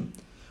anashim.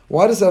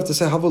 Why does it have to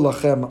say, Havu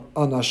lachem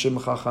anashim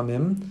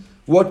chachamim?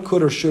 What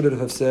could or should it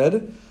have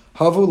said?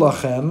 Havu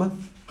lachem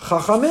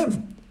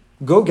chachamim.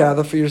 Go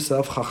gather for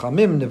yourself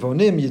chachamim,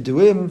 nevonim,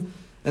 yiduim,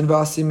 and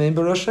v'asimein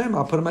b'rashem.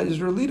 I'll put him as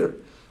your leader.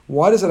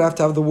 Why does it have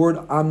to have the word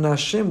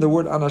anashim? The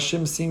word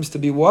anashim seems to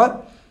be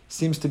what?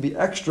 Seems to be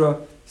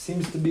extra,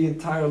 seems to be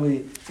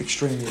entirely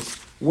extraneous.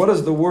 What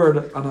does the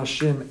word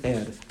anashim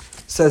add?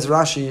 Says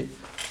Rashi,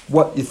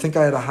 what, you think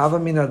I had a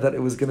havamina that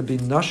it was going to be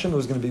nashim, it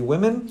was going to be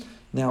women?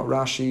 Now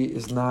Rashi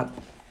is not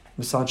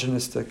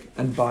misogynistic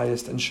and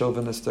biased and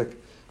chauvinistic.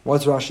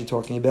 What's Rashi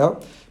talking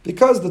about?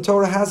 Because the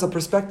Torah has a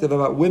perspective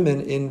about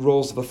women in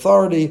roles of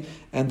authority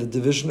and the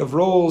division of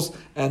roles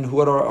and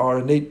what are our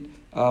innate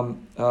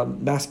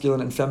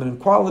masculine and feminine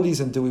qualities,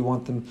 and do we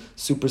want them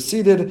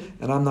superseded?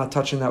 And I'm not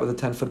touching that with a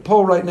 10-foot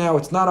pole right now.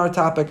 It's not our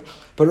topic.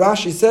 But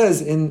Rashi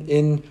says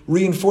in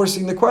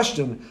reinforcing the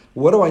question,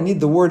 what do I need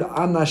the word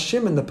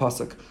anashim in the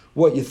pasuk?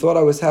 What, you thought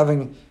I was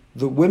having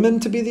the women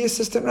to be the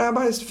assistant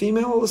rabbis,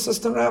 female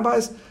assistant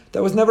rabbis?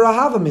 That was never a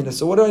havamina.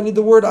 So what do I need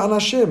the word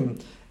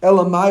anashim?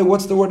 Elamai,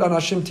 what's the word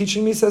anashim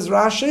teaching me? Says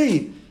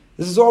Rashi.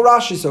 This is all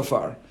Rashi so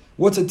far.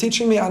 What's it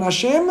teaching me?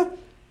 Anashim?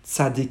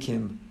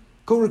 Tzadikim.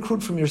 Go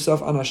recruit from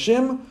yourself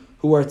anashim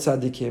who are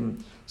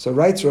tzadikim. So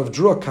writes Rav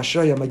Druk,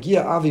 Kashraya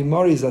Magia Avi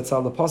Mari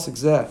Zatzal, the pasuk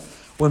zeh.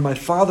 When my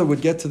father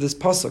would get to this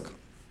pasuk,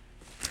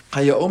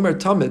 Haya Omer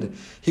Tamid,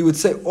 he would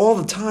say all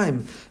the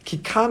time,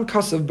 Kikan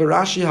Kasav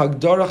Barashi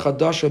Hagdara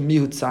Chadasha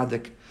Mihu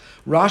Tzadik.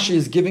 Rashi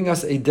is giving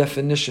us a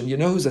definition. You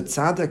know who's a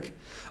tzaddik?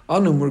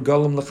 Anu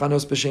Murgalim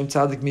Lechanos B'Shem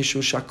Tzadik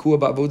Mishu Shakua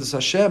Ba'avodas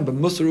Hashem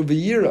B'Musar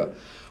U'V'Yira.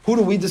 Who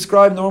do we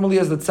describe normally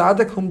as the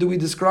tzaddik? Whom do we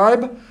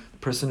describe? The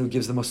person who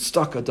gives the most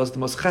staka, does the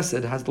most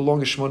chesed, has the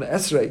longest Shmona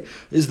Esrei,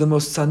 is the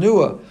most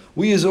tsanua.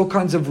 We use all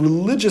kinds of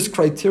religious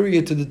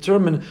criteria to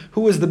determine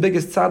who is the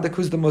biggest tzaddik,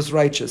 who's the most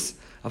righteous.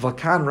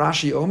 Avakan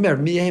Rashi Omer,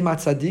 Miyehem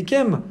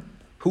tzadikim.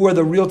 Who are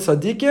the real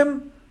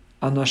tzadikim?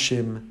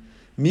 Anashim.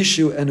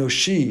 Mishu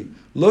enoshi.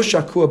 Lo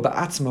shakua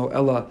ba'atzmo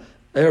ela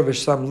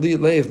ervish sam li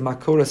leiv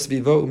makora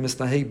svivo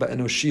u'misnaheg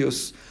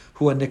ba'enoshius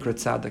hua nikra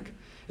tzadik.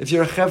 If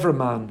you're a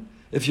chevraman,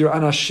 if you're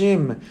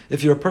anashim,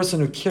 if you're a person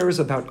who cares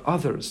about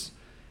others,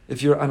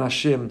 if you're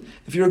anashim,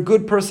 if you're a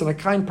good person, a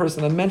kind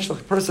person, a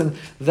menschlich person,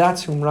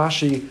 that's whom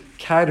Rashi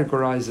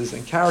categorizes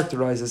and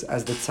characterizes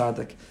as the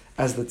tzaddik,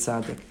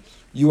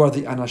 You are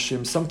the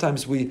anashim.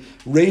 Sometimes we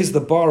raise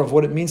the bar of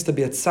what it means to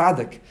be a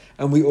tzaddik,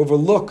 and we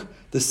overlook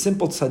the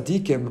simple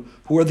tzaddikim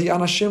who are the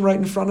anashim right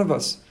in front of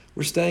us.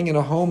 We're staying in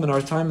a home in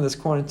our time in this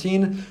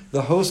quarantine.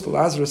 The host, the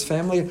Lazarus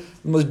family, the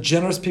most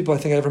generous people I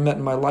think I ever met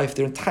in my life.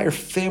 Their entire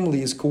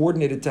family is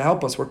coordinated to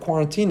help us. We're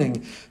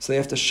quarantining, so they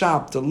have to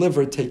shop,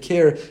 deliver, take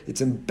care.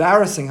 It's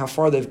embarrassing how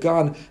far they've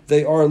gone.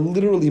 They are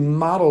literally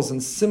models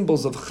and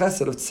symbols of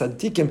chesed, of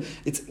tzaddikim.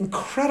 It's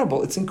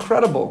incredible. It's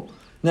incredible.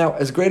 Now,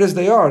 as great as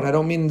they are, and I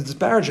don't mean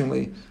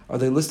disparagingly, are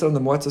they listed on the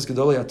Moetzas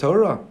Gedolei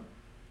HaTorah?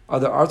 Are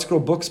there art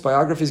scroll books,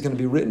 biographies going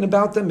to be written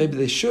about them? Maybe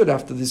they should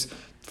after this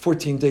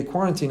 14-day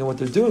quarantine and what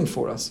they're doing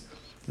for us.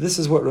 This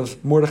is what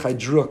Rav Mordechai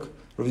Druk,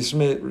 Rav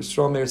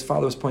Yisrael Meir's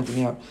father, was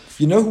pointing out.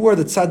 You know who are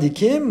the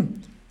tzaddikim?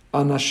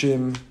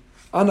 Anashim.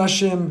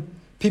 Anashim.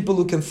 People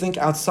who can think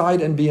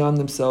outside and beyond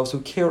themselves,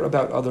 who care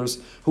about others,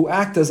 who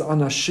act as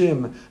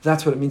anashim.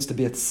 That's what it means to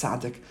be a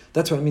tzaddik.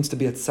 That's what it means to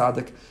be a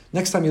tzaddik.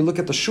 Next time you look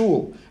at the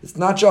shul,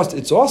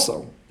 it's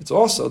also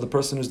the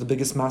person who's the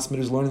biggest masmid,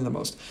 who's learning the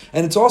most.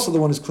 And it's also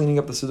the one who's cleaning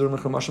up the Siddur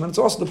Mechumashim, and it's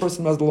also the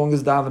person who has the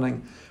longest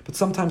davening. But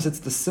sometimes it's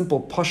the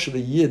simple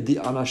pashut yid, the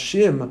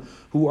anashim,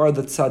 who are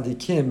the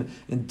tzaddikim,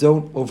 and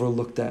don't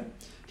overlook that.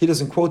 He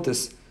doesn't quote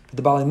this, but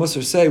the Baalei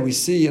Musar say, we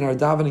see in our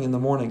davening in the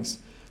mornings,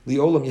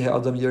 Li'olam yehei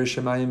adam yirei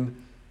shemayim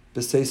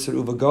b'seiser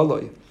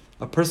uvagoloi.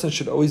 A person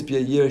should always be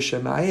a yirei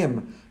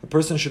shemayim. A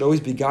person should always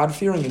be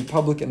God-fearing in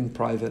public and in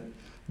private.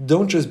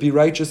 Don't just be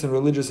righteous and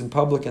religious in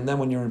public, and then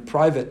when you're in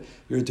private,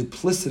 you're a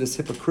duplicitous,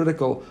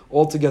 hypocritical,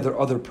 altogether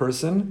other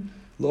person.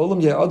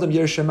 L'olam yeh adam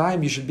yirei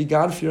shemayim. You should be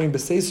God-fearing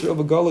b'seiser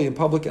uvagoloi in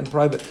public and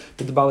private.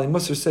 But the Baalei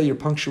Musar say you're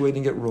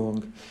punctuating it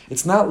wrong.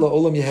 It's not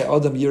l'olam yeh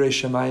adam yirei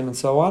shemayim and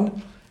so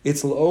on.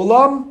 It's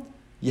l'olam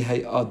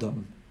yeh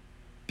adam.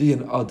 Be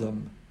an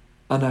adam.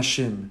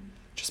 Anashim.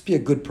 Just be a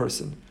good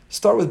person.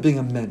 Start with being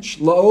a mensch.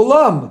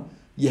 La'olam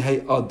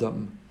yehei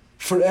adam.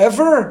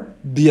 Forever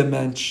be a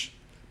mensch.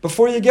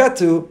 Before you get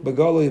to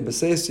Bagalo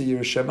Yibasesi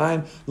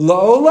Yerushalayim,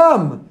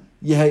 La'olam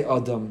yehei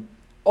adam.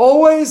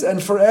 Always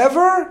and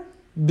forever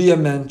be a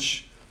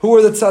mensch. Who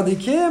are the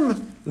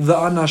tzaddikim? The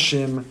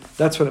anashim.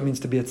 That's what it means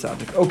to be a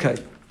tzaddik. Okay.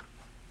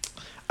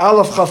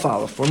 Aleph Chaf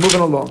Aleph. We're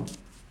moving along.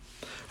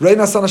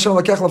 Moshe,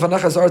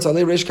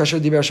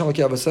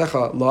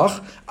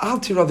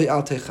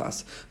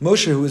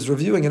 who is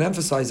reviewing and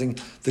emphasizing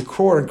the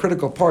core and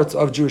critical parts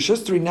of Jewish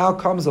history, now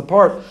comes a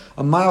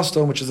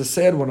milestone which is a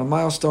sad one, a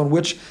milestone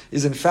which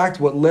is in fact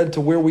what led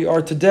to where we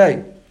are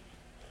today.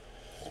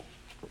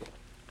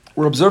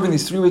 We're observing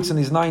these 3 weeks and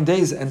these 9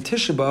 days, and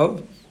Tisha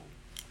B'Av,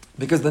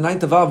 because the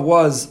 9th of Av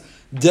was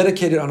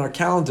dedicated on our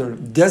calendar,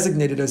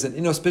 designated as an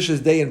inauspicious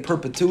day in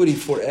perpetuity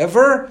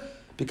forever,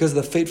 because of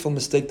the fateful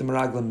mistake the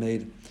Meraglim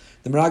made.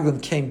 The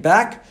Meraglim came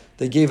back,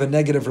 they gave a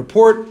negative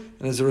report,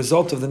 and as a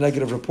result of the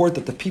negative report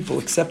that the people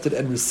accepted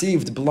and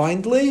received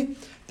blindly,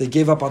 they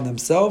gave up on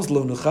themselves.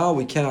 Lo nuchal,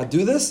 we cannot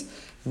do this.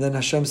 And then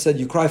Hashem said,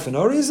 you cry for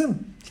no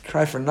reason? You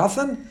cry for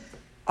nothing?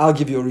 I'll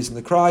give you a reason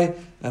to cry.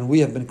 And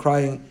we have been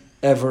crying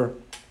ever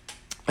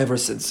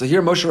since. So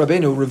here Moshe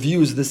Rabbeinu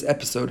reviews this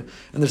episode,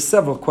 and there's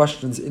several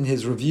questions in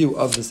his review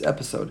of this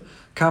episode.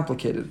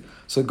 Complicated.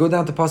 So go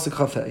down to Pasuk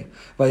Chafei.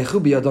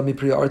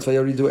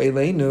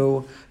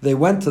 They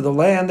went to the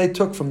land they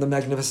took from the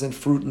magnificent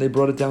fruit, and they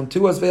brought it down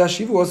to us.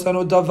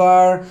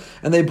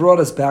 And they brought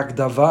us back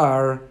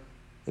davar.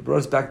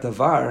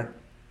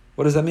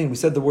 What does that mean? We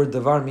said the word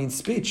davar means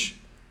speech.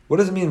 What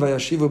does it mean?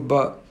 Vayashivu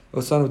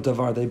osanu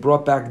davar. They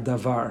brought back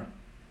davar.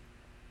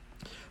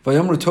 They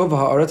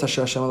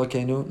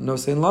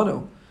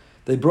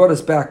brought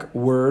us back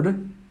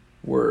word.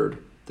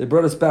 They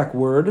brought us back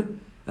word,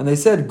 and they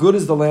said, good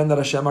is the land that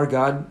Hashem our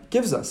God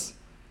gives us.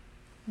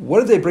 What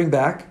did they bring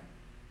back?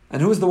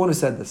 And who is the one who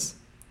said this?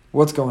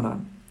 What's going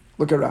on?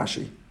 Look at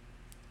Rashi.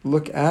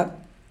 Look at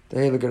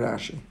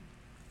Rashi.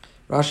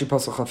 Rashi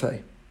Pasuk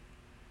Chafei.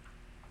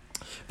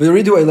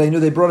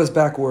 They brought us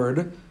back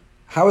word.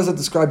 How is it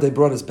described they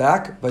brought us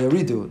back?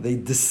 Vayaridu, they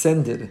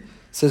descended.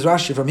 Says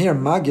Rashi from here,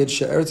 Magid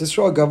she'eretz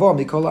Yisrael gavo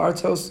mikol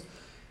ha'artos.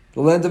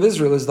 The land of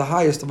Israel is the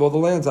highest of all the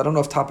lands. I don't know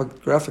if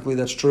topographically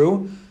that's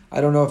true. I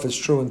don't know if it's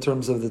true in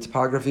terms of the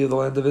topography of the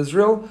land of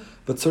Israel,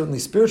 but certainly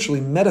spiritually,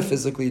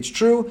 metaphysically, it's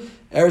true.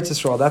 Eretz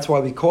Yisrael. That's why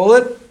we call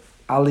it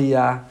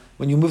Aliyah.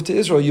 When you move to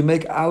Israel, you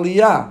make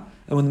Aliyah.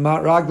 And when the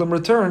Raglim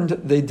returned,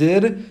 they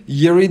did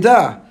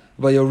Yerida.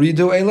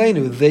 Vayoridu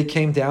Elenu. They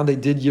came down, they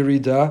did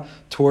Yerida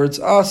towards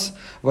us.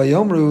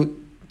 Vayomru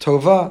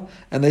Tova.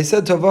 And they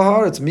said Tova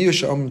Haaretz,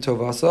 Miyush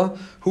Tovasa.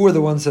 Who are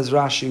the ones, says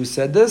Rashi, who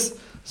said this?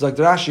 It's like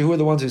Rashi, who are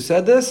the ones who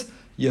said this?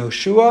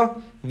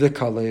 Yehoshua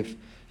v'Kalev.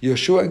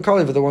 Yehoshua and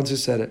Kalev are the ones who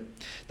said it.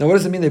 Now what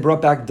does it mean they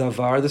brought back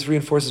Davar? This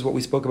reinforces what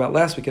we spoke about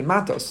last week in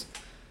Matos.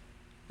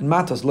 In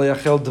Matos, Lo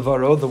Yachel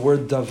Davaro, the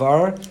word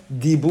Davar,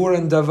 Dibur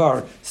and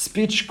Davar.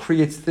 Speech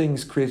creates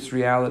things, creates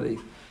reality.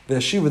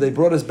 V'Yeshiva, they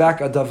brought us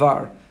back a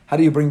Davar. How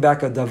do you bring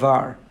back a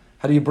Davar?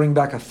 How do you bring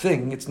back a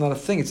thing? It's not a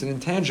thing, it's an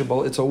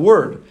intangible, it's a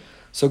word.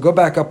 So go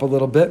back up a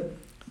little bit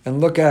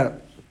and go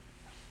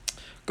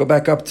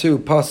back up to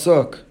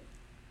Pasuk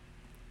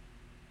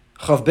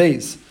Chav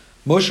Beis.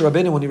 Moshe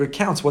Rabbeinu, when he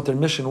recounts what their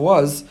mission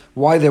was,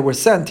 why they were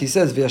sent, he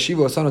says,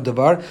 V'yashivu osanu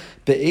davar,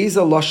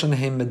 be'eza lashon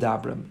heim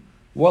medabrim.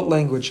 What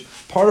language?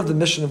 Part of the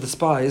mission of the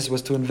spies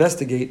was to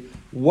investigate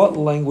what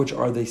language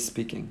are they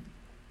speaking.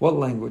 What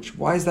language?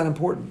 Why is that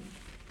important?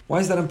 Why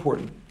is that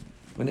important?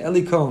 When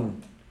Eli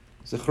Cohen,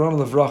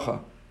 Zichron Levracha,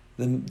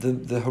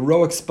 the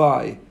heroic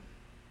spy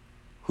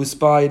who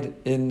spied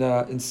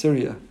in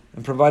Syria,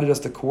 and provided us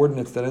the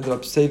coordinates that ended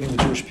up saving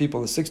the Jewish people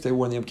in the 6-Day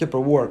War and the Yom Kippur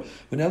War.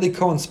 When Eli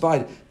Cohen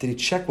spied, did he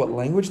check what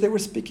language they were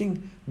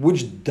speaking?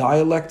 Which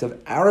dialect of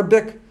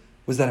Arabic?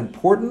 Was that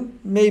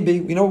important? Maybe.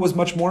 You know what was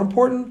much more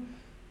important?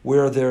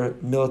 Where are their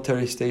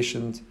military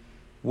stations?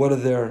 What are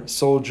their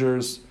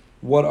soldiers?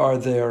 What are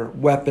their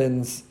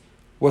weapons?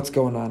 What's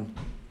going on?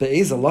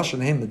 Be'eza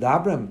lashon heim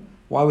medabrim.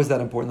 Why was that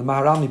important? The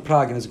Maharal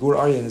Prague in his Gur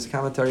Aryeh, in his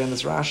commentary on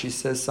this Rashi,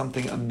 says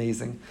something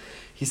amazing.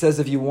 He says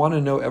if you want to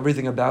know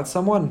everything about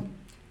someone,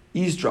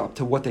 eavesdrop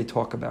to what they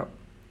talk about.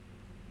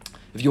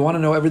 If you want to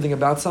know everything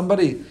about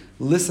somebody,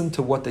 listen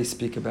to what they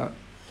speak about.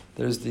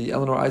 There's the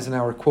Eleanor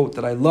Eisenhower quote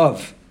that I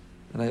love,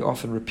 and I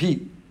often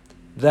repeat,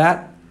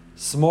 that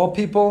small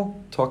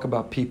people talk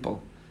about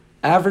people.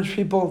 Average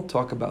people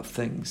talk about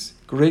things.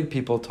 Great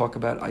people talk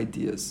about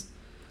ideas.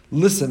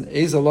 Listen,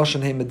 Eza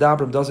Lashon Hei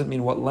Medabrim doesn't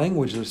mean what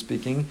language they're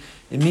speaking.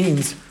 It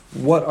means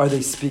what are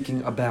they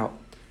speaking about.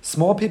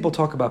 Small people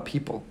talk about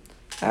people.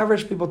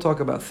 Average people talk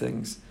about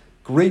things.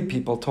 Great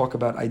people talk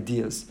about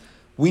ideas.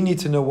 We need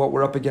to know what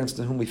we're up against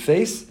and whom we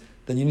face.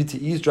 Then you need to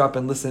eavesdrop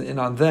and listen in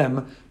on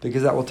them,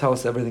 because that will tell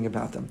us everything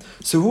about them.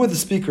 So who are the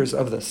speakers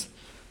of this?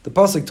 The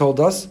Pasuk told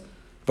us,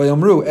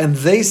 Vayomru, and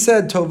they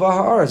said, Tova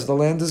ha'aretz, the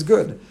land is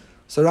good.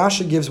 So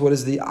Rashi gives what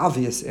is the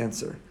obvious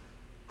answer.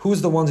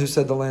 Who's the ones who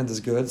said the land is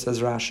good,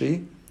 says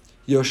Rashi?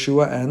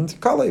 Yoshua and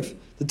Kalev,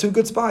 the two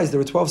good spies. There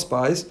were 12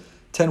 spies.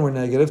 10 were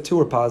negative, 2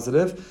 were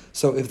positive.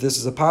 So if this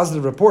is a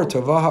positive report,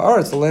 Tova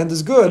ha'aretz, the land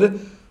is good,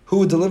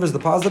 who delivers the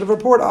positive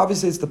report?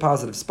 Obviously, it's the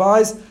positive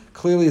spies.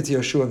 Clearly, it's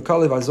Yeshua and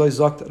Kalev. Azoi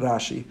zokt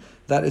Rashi.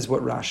 That is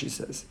what Rashi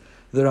says.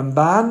 The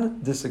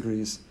Ramban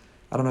disagrees.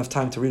 I don't have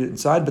time to read it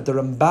inside, but the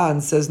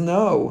Ramban says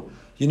no.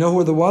 You know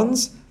who are the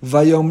ones?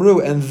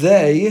 Vayomru, and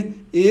they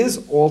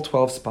is all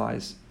 12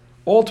 spies.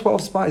 All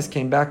 12 spies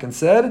came back and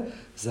said,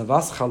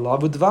 Zavas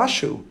chalav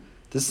udvashu.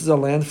 This is a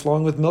land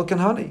flowing with milk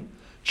and honey.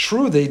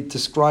 True, they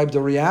described a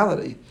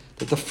reality,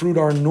 that the fruit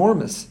are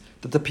enormous,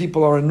 that the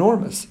people are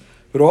enormous.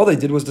 But all they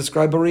did was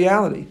describe a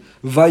reality.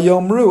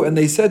 Vayomru, and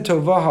they said,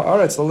 Tova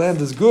ha'aretz, the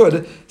land is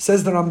good,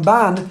 says the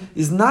Ramban,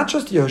 is not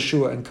just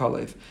Yehoshua and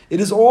Kalev. It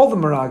is all the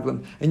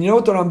Meraglim. And you know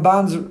what the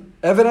Ramban's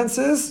evidence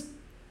is?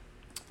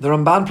 The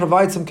Ramban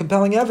provides some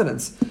compelling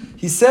evidence.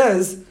 He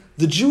says,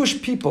 the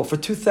Jewish people for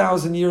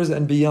 2,000 years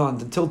and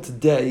beyond, until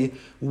today,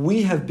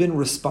 we have been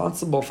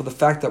responsible for the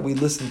fact that we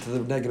listened to the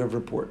negative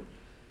report.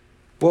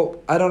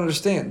 Well, I don't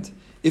understand.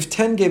 If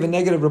 10 gave a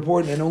negative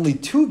report and only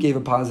 2 gave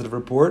a positive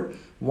report,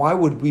 why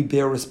would we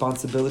bear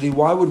responsibility?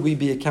 Why would we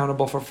be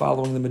accountable for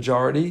following the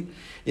majority?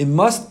 It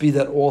must be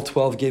that all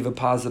 12 gave a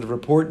positive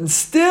report and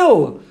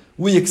still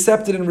we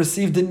accepted and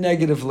received it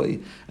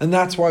negatively. And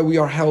that's why we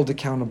are held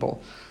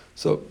accountable.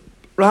 So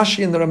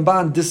Rashi and the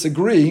Ramban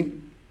disagree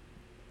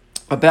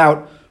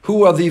about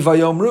who are the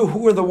Vayomru,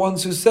 who are the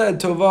ones who said,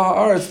 Tova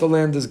ha'aretz, the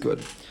land is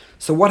good.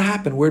 So what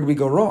happened? Where did we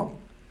go wrong?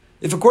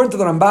 If according to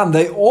the Ramban,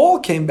 they all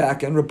came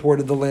back and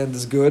reported the land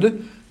is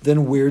good,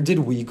 then where did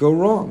we go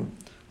wrong?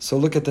 So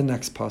look at the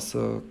next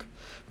pasuk.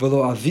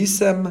 V'lo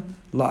avisem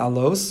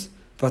la'alos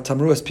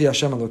v'tamru es pi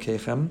Hashem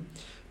Elokeichem.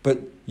 But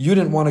you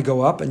didn't want to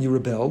go up and you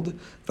rebelled.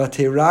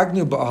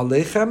 V'teiragnu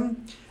ba'alechem.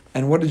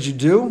 And what did you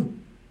do?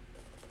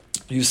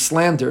 You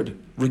slandered.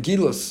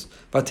 Regilus.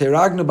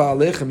 V'teiragnu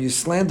ba'alechem. You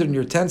slandered in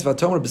your tents.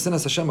 V'tomer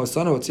b'sinas Hashem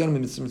osanu otzionu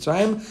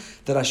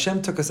mitzrayim. That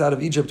Hashem took us out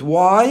of Egypt.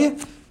 Why?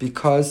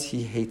 Because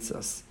He hates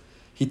us.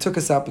 He took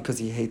us out because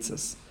He hates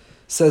us.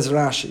 Says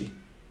Rashi.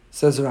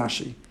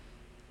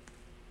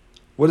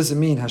 What does it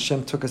mean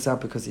Hashem took us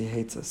out because He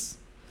hates us?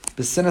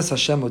 B'sinas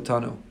Hashem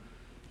utanu.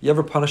 You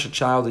ever punish a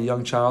child, a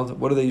young child?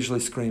 What do they usually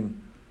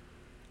scream?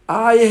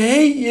 I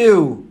hate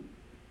you!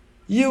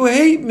 You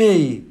hate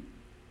me.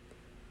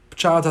 A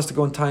child has to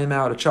go in time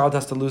out. A child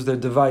has to lose their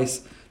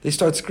device. They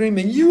start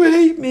screaming, you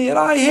hate me and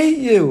I hate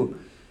you.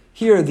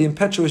 Here, the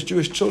impetuous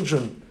Jewish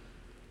children.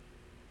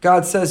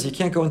 God says you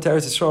can't go into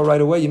Eretz Yisrael right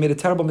away. You made a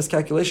terrible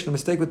miscalculation, a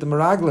mistake with the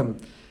Meraglim.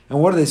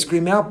 And what do they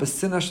scream out?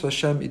 B'sinash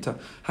Hashem ita.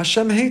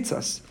 Hashem hates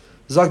us.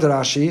 Zog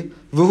Rashi,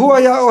 v'hu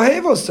haya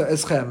ohevos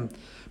eschem.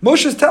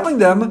 Moshe is telling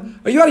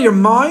them, are you out of your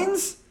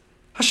minds?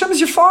 Hashem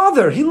is your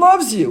father. He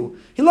loves you.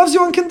 He loves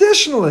you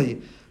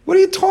unconditionally. What are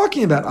you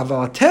talking about?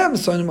 Avalatem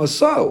sonim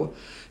oso.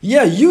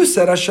 Yeah, you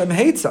said Hashem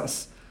hates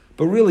us.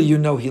 But really, you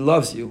know He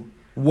loves you.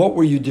 What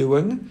were you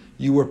doing?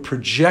 You were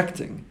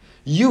projecting.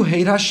 You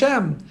hate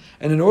Hashem.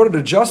 And in order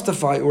to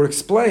justify or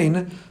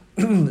explain,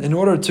 in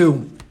order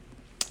to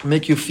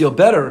make you feel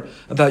better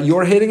about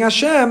your hating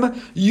Hashem,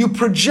 you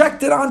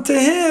projected onto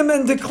Him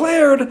and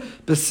declared,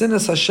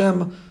 B'sinas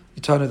Hashem,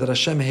 that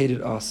Hashem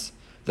hated us.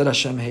 That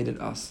Hashem hated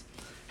us.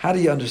 How do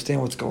you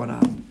understand what's going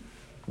on?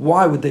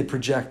 Why would they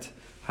project?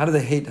 How do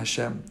they hate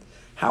Hashem?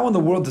 How in the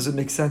world does it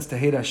make sense to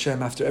hate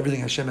Hashem after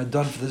everything Hashem had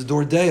done for this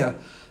Dordeya?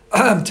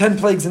 10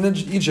 plagues in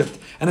Egypt,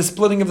 and a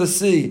splitting of the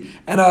sea,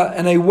 and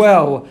a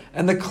well,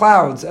 and the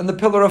clouds, and the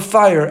pillar of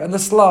fire, and the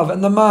slav,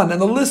 and the man,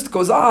 and the list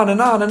goes on and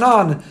on and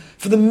on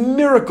for the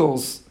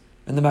miracles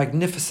and the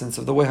magnificence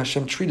of the way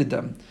Hashem treated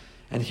them.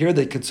 And here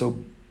they could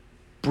so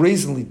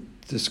brazenly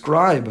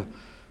describe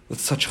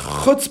with such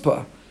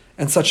chutzpah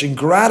and such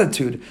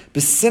ingratitude,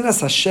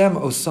 b'sinas Hashem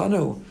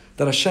osanu,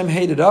 that Hashem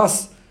hated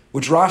us,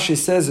 which Rashi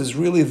says is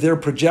really their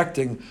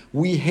projecting.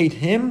 We hate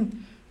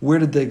Him. Where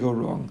did they go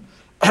wrong?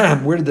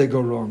 Where did they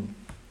go wrong?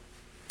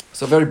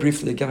 So very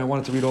briefly, again, I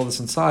wanted to read all this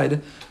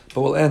inside,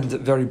 but we'll end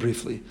very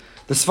briefly.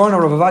 The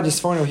Sforno, Rav Avadia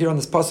Sforno here on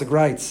this pasuk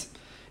writes,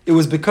 it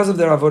was because of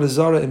their avodah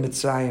zarah in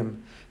Mitzrayim.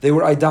 They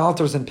were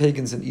idolaters and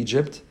pagans in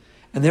Egypt,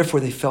 and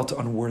therefore they felt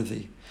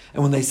unworthy.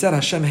 And when they said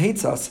Hashem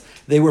hates us,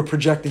 they were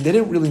projecting. They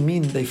didn't really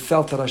mean they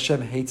felt that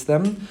Hashem hates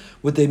them.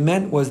 What they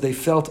meant was they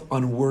felt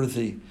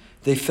unworthy.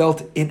 They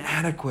felt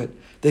inadequate.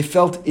 They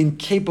felt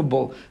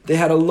incapable. They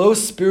had a low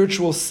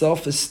spiritual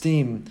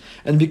self-esteem.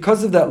 And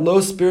because of that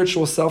low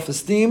spiritual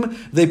self-esteem,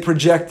 they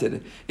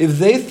projected. If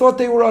they thought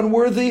they were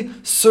unworthy,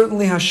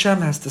 certainly Hashem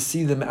has to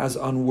see them as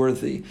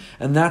unworthy.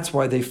 And that's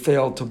why they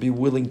failed to be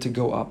willing to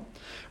go up.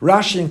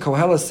 Rashi in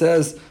Koheles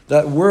says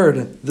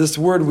this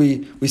word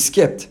we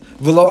skipped.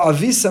 V'lo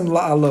avisem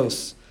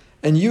la'alos.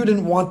 And you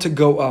didn't want to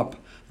go up.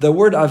 The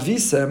word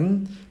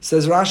avisem,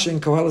 says Rashi in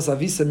Koheles,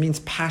 avisem means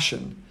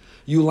passion.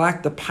 You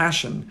lacked the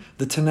passion,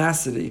 the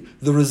tenacity,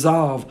 the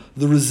resolve,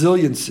 the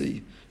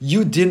resiliency.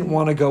 You didn't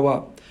want to go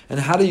up. And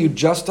how do you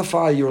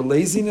justify your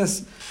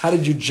laziness? How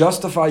did you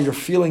justify your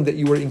feeling that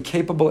you were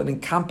incapable and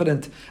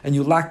incompetent and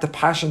you lacked the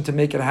passion to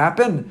make it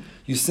happen?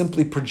 You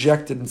simply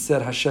projected and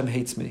said, Hashem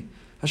hates me.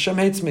 Hashem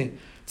hates me.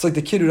 It's like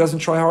the kid who doesn't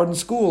try hard in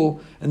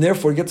school and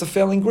therefore gets a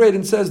failing grade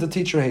and says, the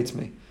teacher hates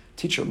me.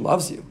 Teacher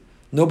loves you.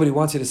 Nobody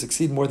wants you to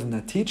succeed more than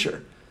that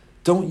teacher.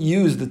 Don't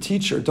use the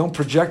teacher, don't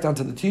project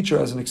onto the teacher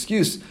as an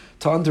excuse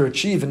to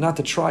underachieve and not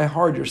to try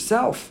hard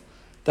yourself.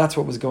 That's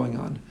what was going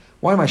on.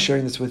 Why am I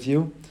sharing this with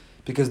you?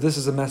 Because this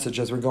is a message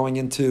as we're going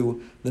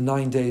into the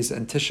 9 days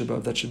and Tisha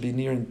B'Av that should be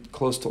near and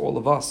close to all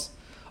of us.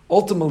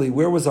 Ultimately,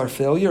 where was our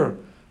failure?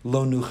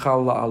 Lo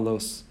nuchal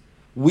la'alos.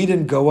 We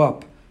didn't go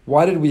up.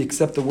 Why did we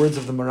accept the words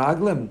of the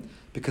Meraglim?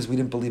 Because we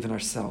didn't believe in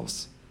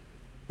ourselves.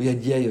 We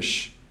had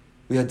yesh.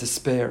 We had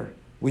despair.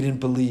 We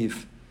didn't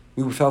believe.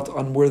 We felt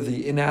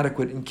unworthy,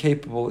 inadequate,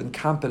 incapable,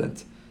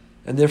 incompetent,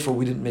 and therefore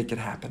we didn't make it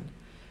happen.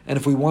 And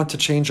if we want to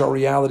change our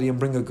reality and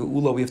bring a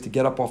geula, we have to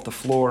get up off the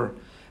floor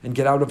and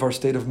get out of our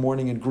state of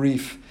mourning and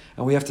grief,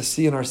 and we have to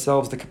see in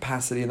ourselves the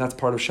capacity, and that's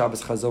part of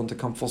Shabbos Chazon, to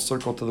come full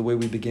circle to the way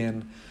we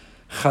began.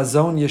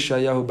 Chazon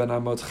Yeshayahu ben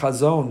Amot,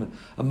 Chazon,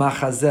 a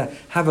machazeh,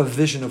 have a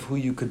vision of who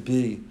you could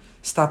be.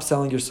 Stop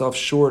selling yourself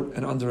short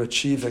and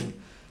underachieving.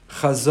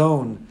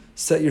 Chazon,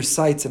 set your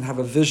sights and have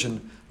a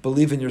vision.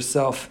 Believe in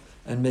yourself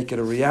and make it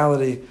a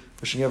reality.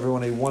 Wishing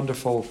everyone a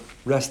wonderful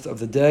rest of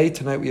the day.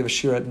 Tonight we have a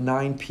shir at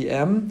 9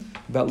 p.m.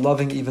 about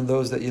loving even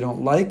those that you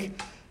don't like.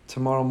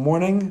 Tomorrow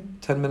morning,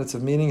 10 minutes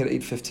of meaning at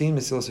 8:15,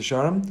 Mesilas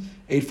Yesharim.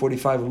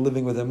 8:45,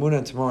 Living with Emunah.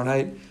 And tomorrow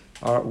night,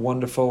 our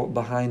wonderful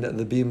Behind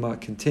the Bima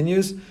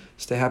continues.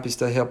 Stay happy,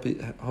 stay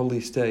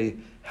holy, stay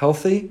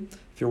healthy.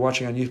 If you're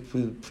watching on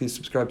YouTube, please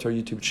subscribe to our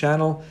YouTube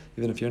channel.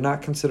 Even if you're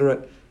not, consider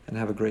it, and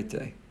have a great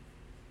day.